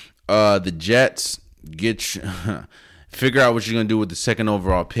 The Jets, figure out what you're going to do with the second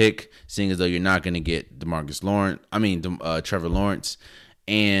overall pick, seeing as though you're not going to get Trevor Lawrence,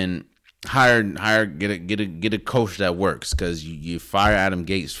 and get a coach that works, because you fire Adam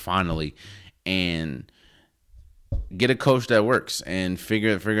Gates finally, and get a coach that works and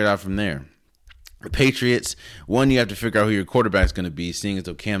figure it out from there. The Patriots, you have to figure out who your quarterback's going to be, seeing as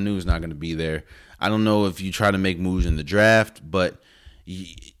though Cam Newton's not going to be there. I don't know if you try to make moves in the draft, but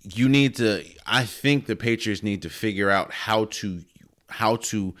you need to. I think the Patriots need to figure out how to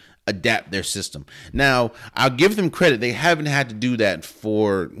adapt their system. Now, I'll give them credit. They haven't had to do that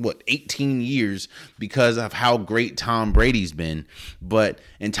for 18 years because of how great Tom Brady's been.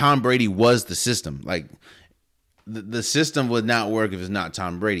 And Tom Brady was the system. Like, the system would not work if it's not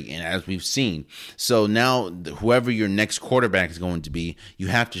Tom Brady, and as we've seen. So now, whoever your next quarterback is going to be, you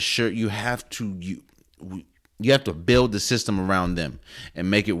have to build the system around them and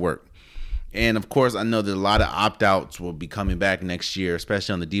make it work. And of course, I know that a lot of opt-outs will be coming back next year,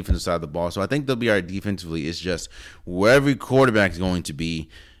 especially on the defensive side of the ball. So I think they'll be all right defensively. It's just wherever your quarterback is going to be,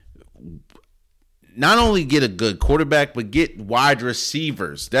 not only get a good quarterback, but get wide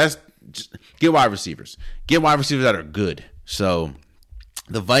receivers. Get wide receivers. Get wide receivers that are good. So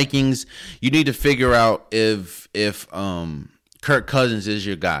the Vikings, you need to figure out if Kirk Cousins is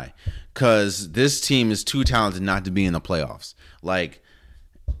your guy, because this team is too talented not to be in the playoffs.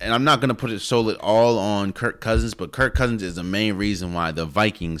 And I'm not going to put it solely all on Kirk Cousins, but Kirk Cousins is the main reason why the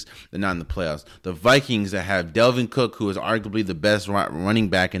Vikings, they're not in the playoffs. The Vikings that have Delvin Cook, who is arguably the best running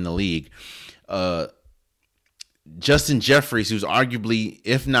back in the league, Justin Jeffries, who's arguably,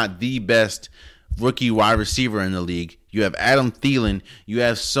 if not the best rookie wide receiver in the league. You have Adam Thielen. You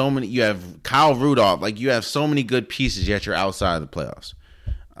have Kyle Rudolph. Like, you have so many good pieces, yet you're outside of the playoffs.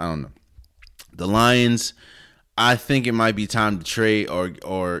 I don't know. The Lions, I think it might be time to trade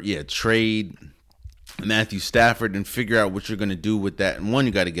trade Matthew Stafford and figure out what you're going to do with that. And one,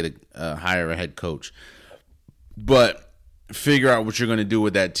 you got to get hire a head coach. But figure out what you're going to do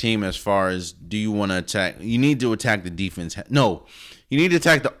with that team as far as, do you want to attack? You need to attack the defense. No, you need to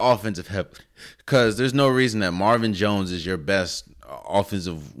attack the offensive help, because there's no reason that Marvin Jones is your best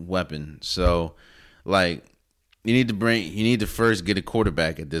offensive weapon. So, like, you need to first get a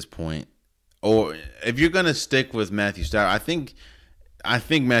quarterback at this point. Or if you're going to stick with Matthew Stafford, I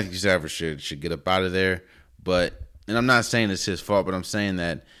think Matthew Stafford should get up out of there. But, and I'm not saying it's his fault, but I'm saying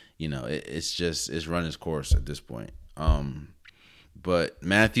that, it's run its course at this point. But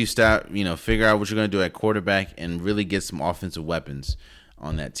Matthew Stafford, figure out what you're going to do at quarterback and really get some offensive weapons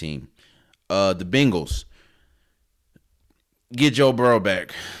on that team. The Bengals, get Joe Burrow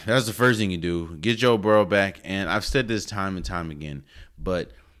back. That's the first thing you do. Get Joe Burrow back. And I've said this time and time again,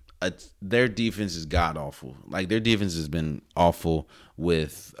 but their defense is god awful. Like, their defense has been awful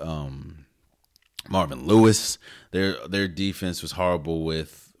with Marvin Lewis. Their defense was horrible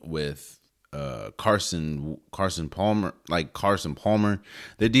with Carson Palmer.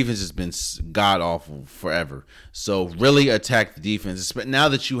 Their defense has been god awful forever. So really attack the defense. But now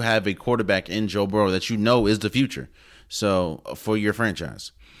that you have a quarterback in Joe Burrow that is the future, so for your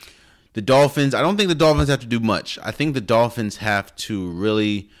franchise. The Dolphins, I don't think the Dolphins have to do much. I think the Dolphins have to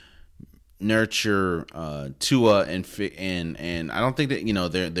really nurture Tua and I don't think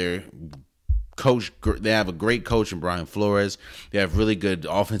that they're coach. They have a great coach in Brian Flores. They have really good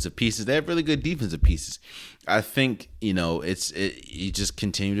offensive pieces. They have really good defensive pieces. I think you just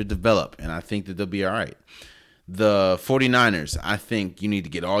continue to develop, and I think that they'll be all right. The 49ers, I think you need to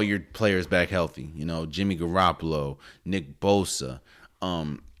get all your players back healthy. Jimmy Garoppolo, Nick Bosa,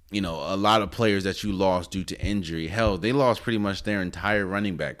 a lot of players that you lost due to injury. Hell, they lost pretty much their entire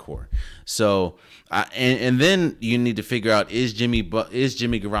running back core. So, and then you need to figure out, is Jimmy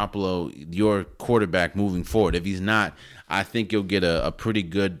Garoppolo your quarterback moving forward? If he's not, I think you'll get a pretty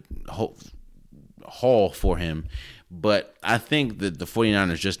good haul for him. But I think that the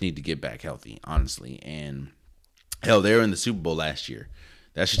 49ers just need to get back healthy, honestly. And hell, they were in the Super Bowl last year.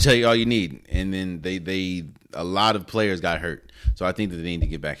 That should tell you all you need. And then a lot of players got hurt. So I think that they need to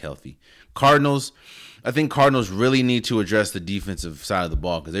get back healthy. Cardinals, I think Cardinals really need to address the defensive side of the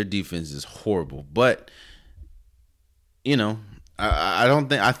ball, because their defense is horrible. But,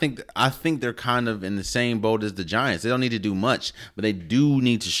 I think they're kind of in the same boat as the Giants. They don't need to do much, but they do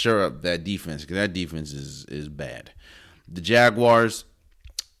need to shore up that defense, because that defense is bad. The Jaguars,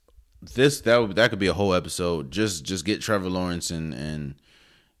 that could be a whole episode. Just get Trevor Lawrence and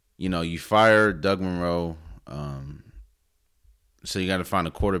you fire Doug Monroe. So you got to find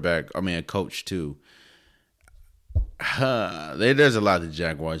a coach too. There's a lot the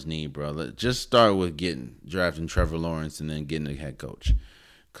Jaguars need, bro. Just start with drafting Trevor Lawrence and then getting a head coach,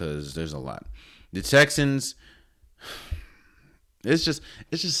 because there's a lot. The Texans, it's just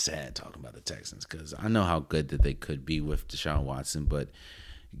sad talking about the Texans, because I know how good that they could be with Deshaun Watson, but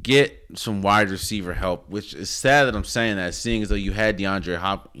get some wide receiver help, which is sad that I'm saying that, seeing as though you had DeAndre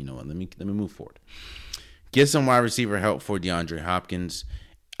Hopkins. You know what? Let me move forward. Get some wide receiver help for DeAndre Hopkins.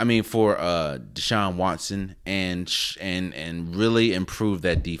 For Deshaun Watson, and really improve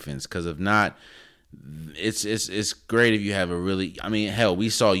that defense. Because if not, it's great if you have a really. Hell, we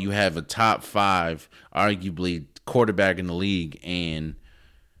saw you have a top 5, arguably, quarterback in the league, and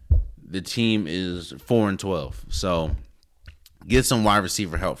the team is 4-12. So get some wide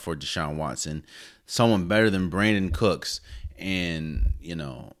receiver help for Deshaun Watson, someone better than Brandon Cooks, and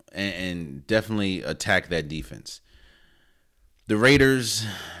and definitely attack that defense. The Raiders,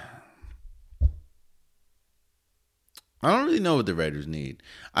 I don't really know what the Raiders need.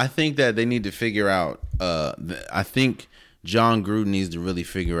 I think that they need to figure out, I think John Gruden needs to really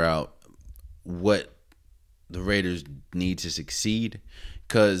figure out what the Raiders need to succeed,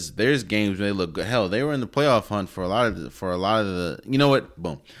 because there's games where they look good. Hell, they were in the playoff hunt for a lot of the. You know what?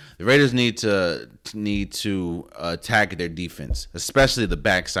 Boom. The Raiders need to attack their defense, especially the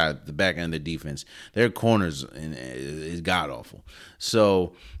back end of their defense. Their corners is god awful.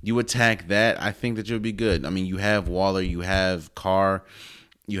 So you attack that, I think that you'll be good. You have Waller, you have Carr,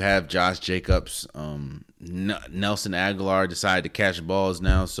 you have Josh Jacobs. Nelson Aguilar decided to catch balls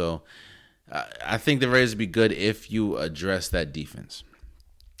now, so I think the Raiders would be good if you address that defense.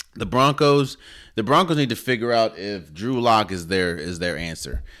 The Broncos need to figure out if Drew Lock is their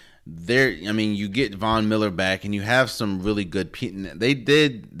answer. you get Von Miller back, and you have some really good. They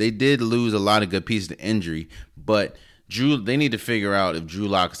did lose a lot of good pieces to injury, but they need to figure out if Drew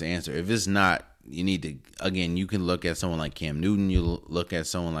Lock is the answer. If it's not, you need to, again, you can look at someone like Cam Newton. You look at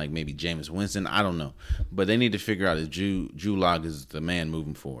someone like maybe Jameis Winston. I don't know, but they need to figure out if Drew Lock is the man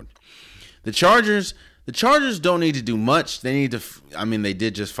moving forward. The Chargers don't need to do much. They need to. They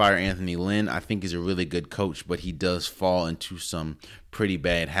did just fire Anthony Lynn. I think he's a really good coach, but he does fall into some pretty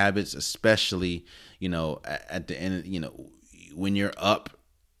bad habits, especially at the end. When you're up,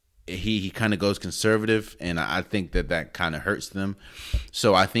 he kind of goes conservative, and I think that kind of hurts them.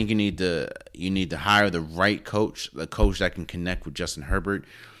 So I think you need to hire the right coach, the coach that can connect with Justin Herbert.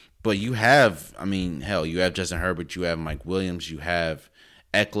 But you have, you have Justin Herbert, you have Mike Williams, you have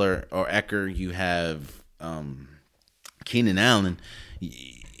Ecker, you have Keenan Allen.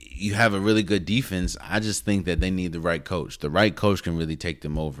 You have a really good defense. I just think that they need the right coach. The right coach can really take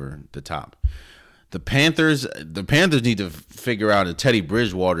them over the top. The Panthers need to figure out if Teddy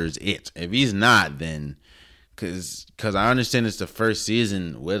Bridgewater is it. If he's not, then because I understand it's the first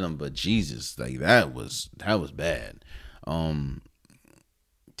season with him, but Jesus, like that was bad.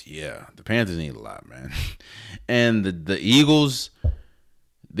 Yeah, the Panthers need a lot, man. And the Eagles,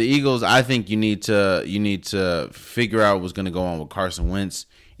 I think you need to figure out what's going to go on with Carson Wentz.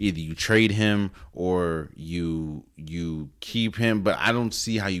 Either you trade him or you keep him, but I don't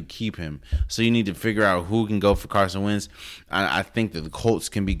see how you keep him. So you need to figure out who can go for Carson Wentz. I think that the Colts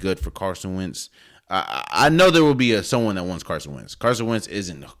can be good for Carson Wentz. I know there will be someone that wants Carson Wentz. Carson Wentz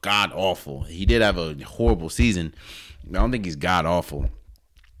isn't god awful. He did have a horrible season. I don't think he's god awful.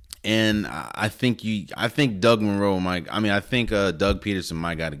 And I think Doug Monroe might. I think Doug Peterson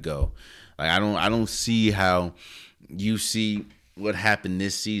might got to go. Like I don't see how you see what happened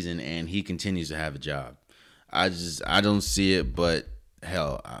this season and he continues to have a job. I don't see it. But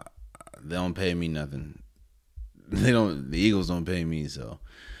hell, they don't pay me nothing. The Eagles don't pay me, so.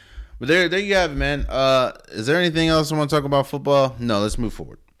 But there you have it, man. Is there anything else I want to talk about football? No, let's move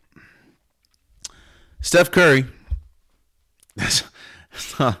forward. Steph Curry. That's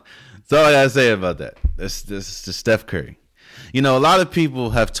all I gotta say about that. This is Steph Curry. A lot of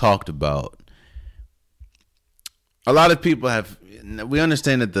people have talked about. A lot of people have. We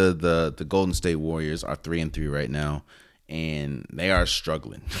understand that the Golden State Warriors are 3-3 right now, and they are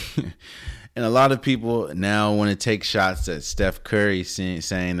struggling. And a lot of people now want to take shots at Steph Curry,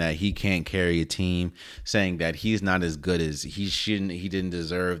 saying that he can't carry a team, saying that he's not as good as he shouldn't. He didn't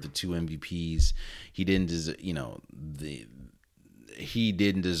deserve the 2 MVPs. He didn't deserve, he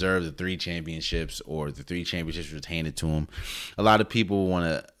didn't deserve the 3 championships, or the 3 championships was handed to him. A lot of people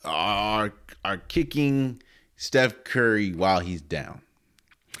are kicking Steph Curry while he's down.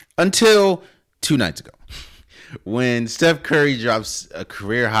 Until 2 nights ago, when Steph Curry drops a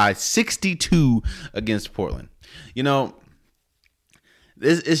career high 62 against Portland.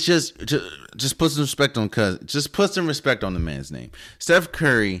 It's just put some respect on the man's name. Steph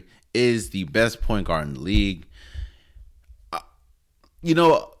Curry is the best point guard in the league. A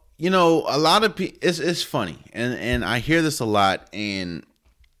lot of people. It's funny, and I hear this a lot, and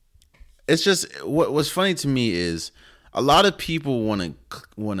it's just what's funny to me is a lot of people want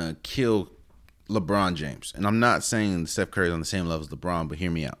to kill LeBron James, and I'm not saying Steph Curry is on the same level as LeBron, but hear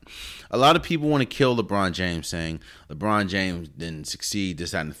me out. A lot of people want to kill LeBron James, saying LeBron James didn't succeed,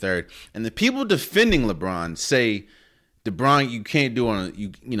 this, that, and the third. And the people defending LeBron say LeBron, you can't do it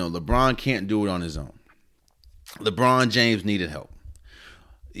LeBron can't do it on his own. LeBron James needed help.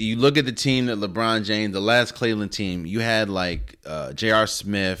 You look at the team that LeBron James, the last Cleveland team, you had like J.R.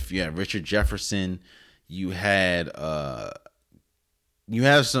 Smith, you had Richard Jefferson, you had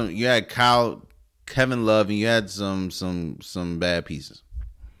Kevin Love, and you had some bad pieces.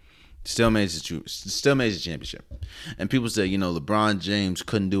 Still made the championship. And people say, LeBron James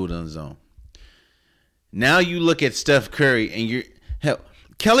couldn't do it on his own. Now you look at Steph Curry, and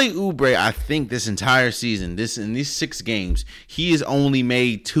Kelly Oubre, I think this entire season, in these 6 games, he has only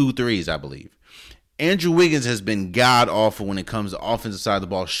made 2 threes, I believe. Andrew Wiggins has been god awful when it comes to offensive side of the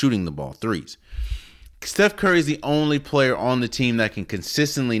ball, shooting the ball, threes. Steph Curry is the only player on the team that can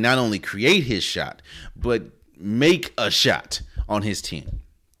consistently not only create his shot, but make a shot on his team.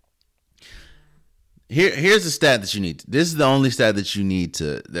 Here's the stat that you need. This is the only stat that you need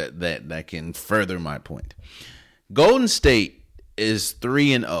that can further my point. Golden State is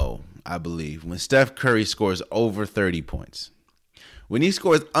 3-0, I believe, when Steph Curry scores over 30 points. When he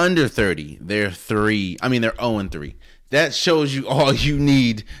scores under 30, they're 0-3. That shows you all you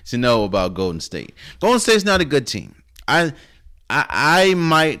need to know about Golden State. Golden State's not a good team. I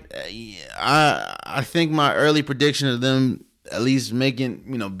think my early prediction of them at least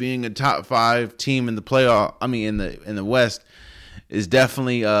making, being a top 5 team in the playoff. I mean, in the West is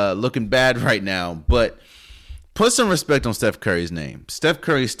definitely looking bad right now. But put some respect on Steph Curry's name. Steph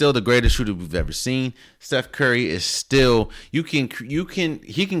Curry is still the greatest shooter we've ever seen. Steph Curry is still he can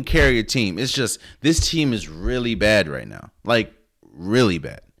carry a team. It's just this team is really bad right now, like really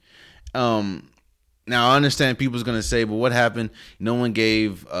bad. Now I understand people's gonna say, but what happened? No one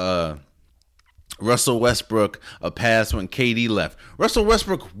gave Russell Westbrook a pass when KD left. Russell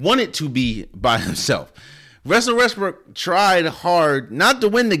Westbrook wanted to be by himself. Russell Westbrook tried hard not to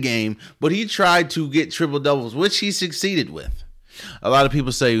win the game, but he tried to get triple doubles, which he succeeded with. A lot of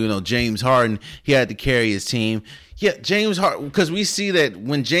people say, James Harden, he had to carry his team. Yeah, James Harden, because we see that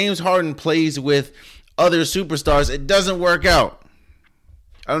when James Harden plays with other superstars, it doesn't work out.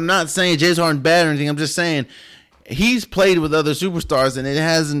 I'm not saying James Harden bad or anything. I'm just saying he's played with other superstars and it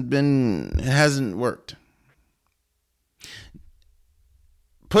hasn't worked.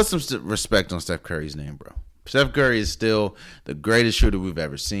 Put some respect on Steph Curry's name, bro. Steph Curry is still the greatest shooter we've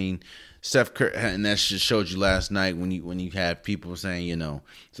ever seen. Steph Curry, and that just showed you last night when you had people saying,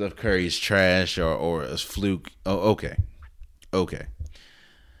 Steph Curry is trash or a fluke. Oh, okay.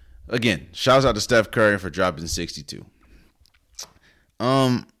 Again, shouts out to Steph Curry for dropping 62.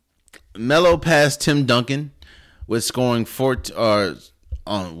 Melo passed Tim Duncan with scoring 14th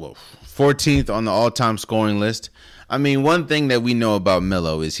on the all-time scoring list. I mean, one thing that we know about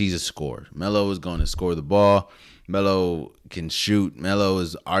Melo is he's a scorer. Melo is going to score the ball. Melo can shoot. Melo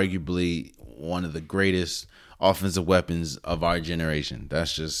is arguably one of the greatest offensive weapons of our generation.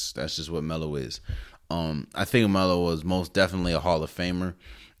 That's just what Melo is. I think Melo was most definitely a Hall of Famer.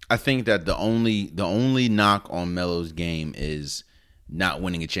 I think that the only knock on Melo's game is not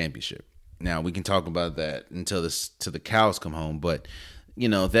winning a championship. Now we can talk about that till the cows come home, but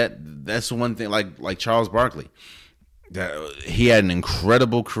that's one thing. Like Charles Barkley, that he had an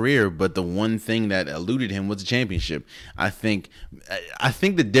incredible career, but the one thing that eluded him was a championship. I think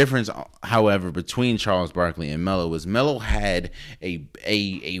the difference, however, between Charles Barkley and Melo was Melo had a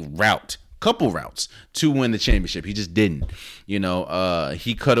couple routes to win the championship. He just didn't. He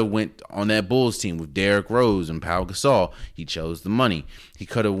could have went on that Bulls team with Derrick Rose and Pau Gasol. He chose the money. He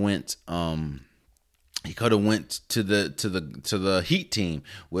could have went to the Heat team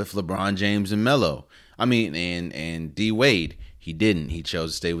with LeBron James and Melo. And D Wade. He didn't. He chose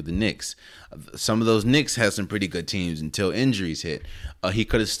to stay with the Knicks. Some of those Knicks had some pretty good teams until injuries hit. He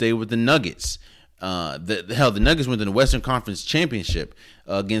could have stayed with the Nuggets. The Nuggets went to the Western Conference Championship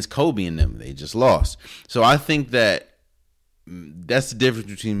against Kobe and them. They just lost. So I think that's the difference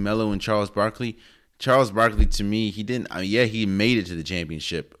between Melo and Charles Barkley. Charles Barkley, to me, he didn't. He made it to the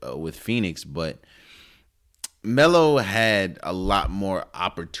championship with Phoenix, but Melo had a lot more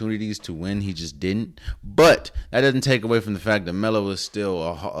opportunities to win. He just didn't. But that doesn't take away from the fact that Melo is still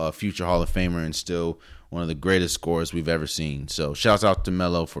a future Hall of Famer and still one of the greatest scorers we've ever seen. So shouts out to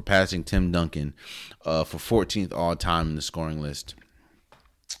Melo for passing Tim Duncan for 14th all time in the scoring list.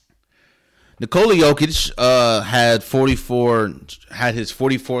 Nikola Jokic had his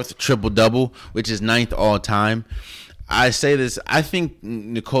 44th triple double, which is 9th all time. I say this, I think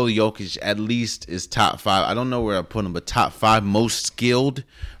Nikola Jokic at least is top 5. I don't know where I put him, but top 5 most skilled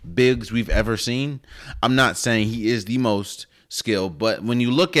bigs we've ever seen. I'm not saying he is the most skilled, but when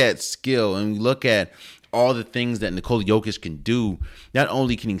you look at skill and you look at all the things that Nikola Jokic can do, not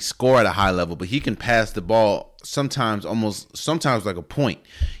only can he score at a high level, but he can pass the ball sometimes like a point.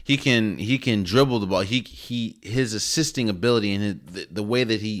 He can dribble the ball. His assisting ability and the way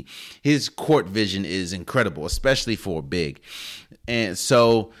that his court vision is incredible, especially for a big. And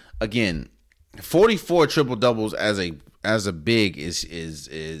so again, 44 triple doubles as a big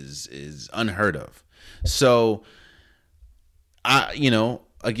is unheard of. So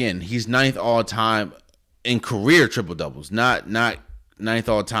again, he's 9th all time in career triple doubles, not 9th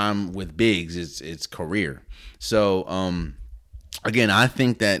all time with bigs. It's career. So again, I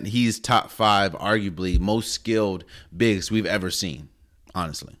think that he's top 5, arguably most skilled bigs we've ever seen,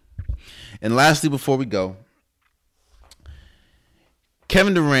 honestly. And lastly, before we go,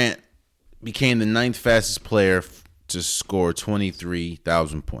 Kevin Durant became the 9th fastest player to score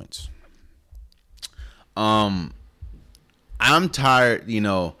 23,000 points. I'm tired,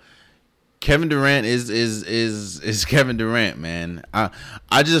 Kevin Durant is Kevin Durant, man.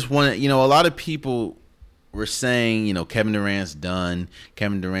 I just want to, a lot of people were saying, Kevin Durant's done.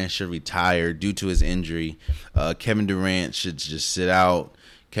 Kevin Durant should retire due to his injury. Kevin Durant should just sit out.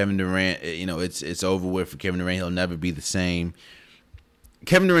 Kevin Durant, it's over with for Kevin Durant. He'll never be the same.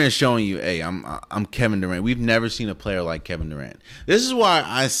 Kevin Durant is showing you, hey, I'm Kevin Durant. We've never seen a player like Kevin Durant. This is why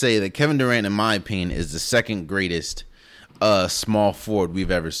I say that Kevin Durant, in my opinion, is the second greatest small forward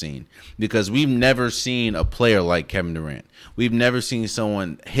we've ever seen, because we've never seen a player like Kevin Durant. We've never seen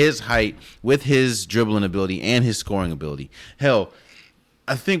someone his height with his dribbling ability and his scoring ability. Hell,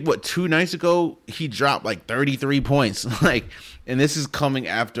 I think 2 nights ago he dropped like 33 points, and this is coming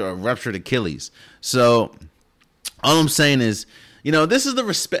after a ruptured Achilles. So all I'm saying is, this is the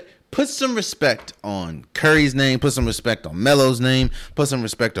respect. Put some respect on Curry's name, put some respect on Melo's name, put some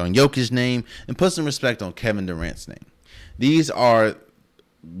respect on Jokic's name, and put some respect on Kevin Durant's name. These are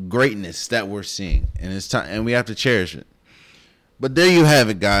greatness that we're seeing, and it's time, and we have to cherish it. But there you have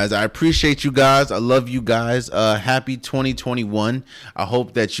it, guys. I appreciate you guys. I love you guys. Happy 2021. I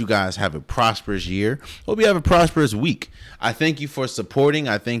hope that you guys have a prosperous year. Hope you have a prosperous week. I thank you for supporting.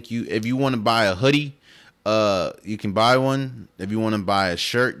 I thank you. If you want to buy a hoodie, you can buy one. If you want to buy a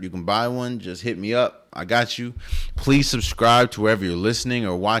shirt, you can buy one. Just hit me up. I got you. Please subscribe to wherever you're listening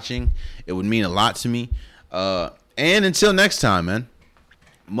or watching. It would mean a lot to me. And until next time, man,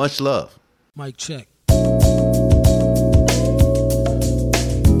 much love. Mic check.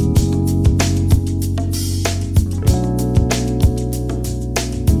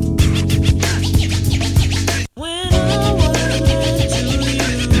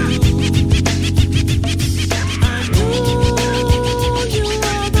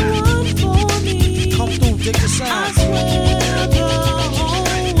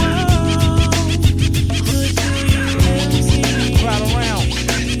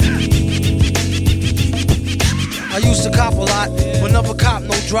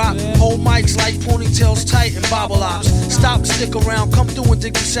 Drop, hold mics like ponytails tight and bobble ops. Stop, stick around, come through and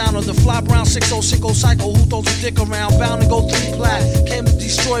dig the sound of the fly brown 6060 cycle who throws a dick around. Bound to go 3 plat, came to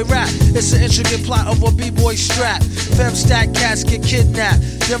destroy rap. It's an intricate plot of a b-boy strap. Fem stack cats get kidnapped.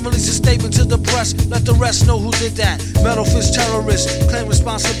 Then release a statement to the press, let the rest know who did that. Metal fist terrorists, claim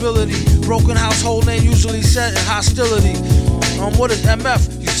responsibility. Broken household name usually set in hostility. What is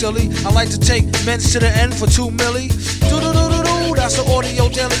MF, you silly? I like to take men's to the end for 2 milli. Do-do-do-do-do, that's the audio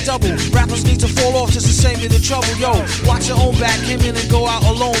daily double. Rappers need to fall off just to save me the trouble. Yo, watch your own back, came in and go out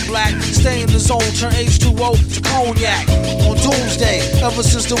alone, black. Stay in the zone, turn H2O to cognac. On doomsday, ever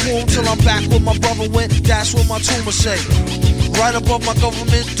since the womb till I'm back where my brother went, that's what my tumor say. Right above my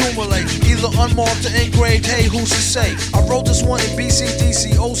government Dumoulin, either unmarked or engraved, hey, who's to say? I wrote this one in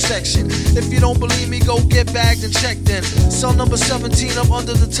BCDC O section. If you don't believe me, go get bagged and checked in. Cell number 17 up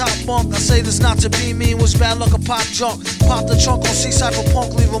under the top bunk. I say this not to be mean, was bad luck a pop junk. Pop the trunk on C-Cypher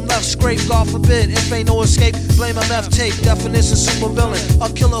punk, leave him left scrape, God forbid. If ain't no escape, blame MF tape. Definition super villain, a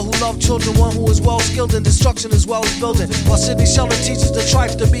killer who loved children, one who is well skilled in destruction as well as building. While Sidney Sheldon teaches the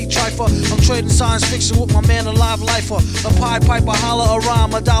trife to be trifer, I'm trading science fiction with my man, a live lifer. A pie piper, holler a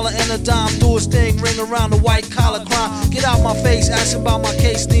rhyme, $1 and a dime, do his thing, ring around the white collar crime. Get out my face, asking about my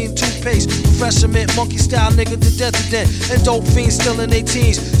case, need toothpaste, refreshment, monkey style nigga to death to death, and dope fiends still in their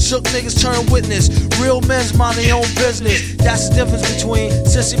teens. Shook niggas turn witness, real men's mind their own business. That's the difference between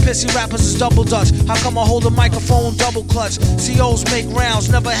sissy pissy rappers is double dutch. How come I hold a microphone double clutch? COs make rounds,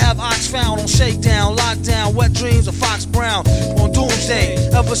 never have ox found on shakedown, lockdown, wet dreams of Fox Brown. On doomsday,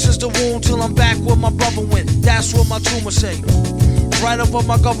 ever since the womb till I'm back where my brother went. That's what my tumor say. Right above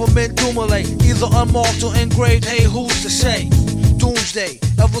my government Dumoulin, either unmarked or engraved, hey, who's to say? Doomsday,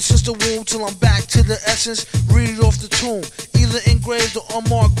 ever since the womb till I'm back to the essence, read it off the tomb. Either engraved or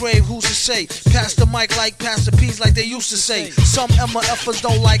unmarked grave, who's to say? Pass the mic like pass the peas like they used to say. Some MFers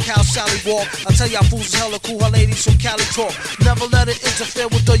don't like how Sally walk. I tell y'all fools is hella cool, how ladies from Cali talk. Never let it interfere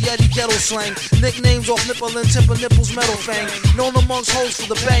with the Yeti ghetto slang. Nicknames off nipple and tip of nipples metal fang. Known amongst hoes for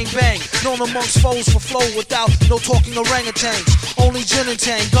the bang bang. Known amongst foes for flow without no talking orangutans. Only gin and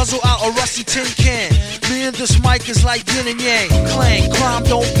tang, guzzle out a rusty tin can. Me and this mic is like yin and yang. Clang, crime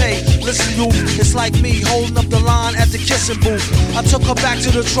don't pay. Listen, youth, it's like me holding up the line at the kissing booth. I took her back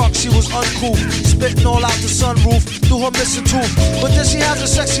to the truck, she was uncouth, spitting all out the sunroof through her missing tooth. But then she has a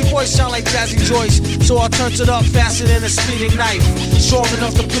sexy voice, sound like Jazzy Joyce. So I turned it up faster than a speeding knife. Strong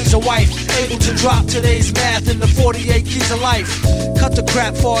enough to please a wife, able to drop today's math in the 48 keys of life. Cut the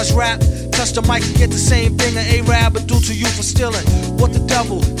crap for us rap. Touch the mic and get the same thing an A-Rab would do to you for stealing. What the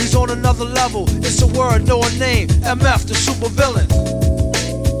devil? He's on another level. It's a word, no a name. MF, the super villain.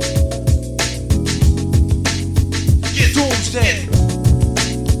 Doomsday.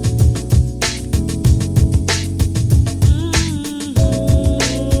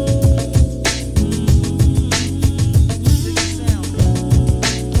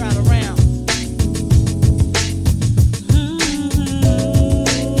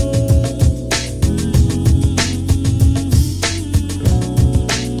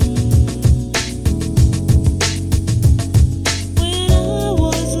 When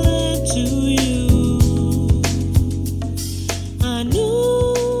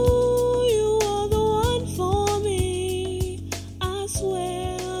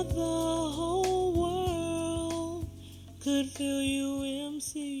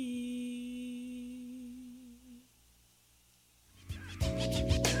see.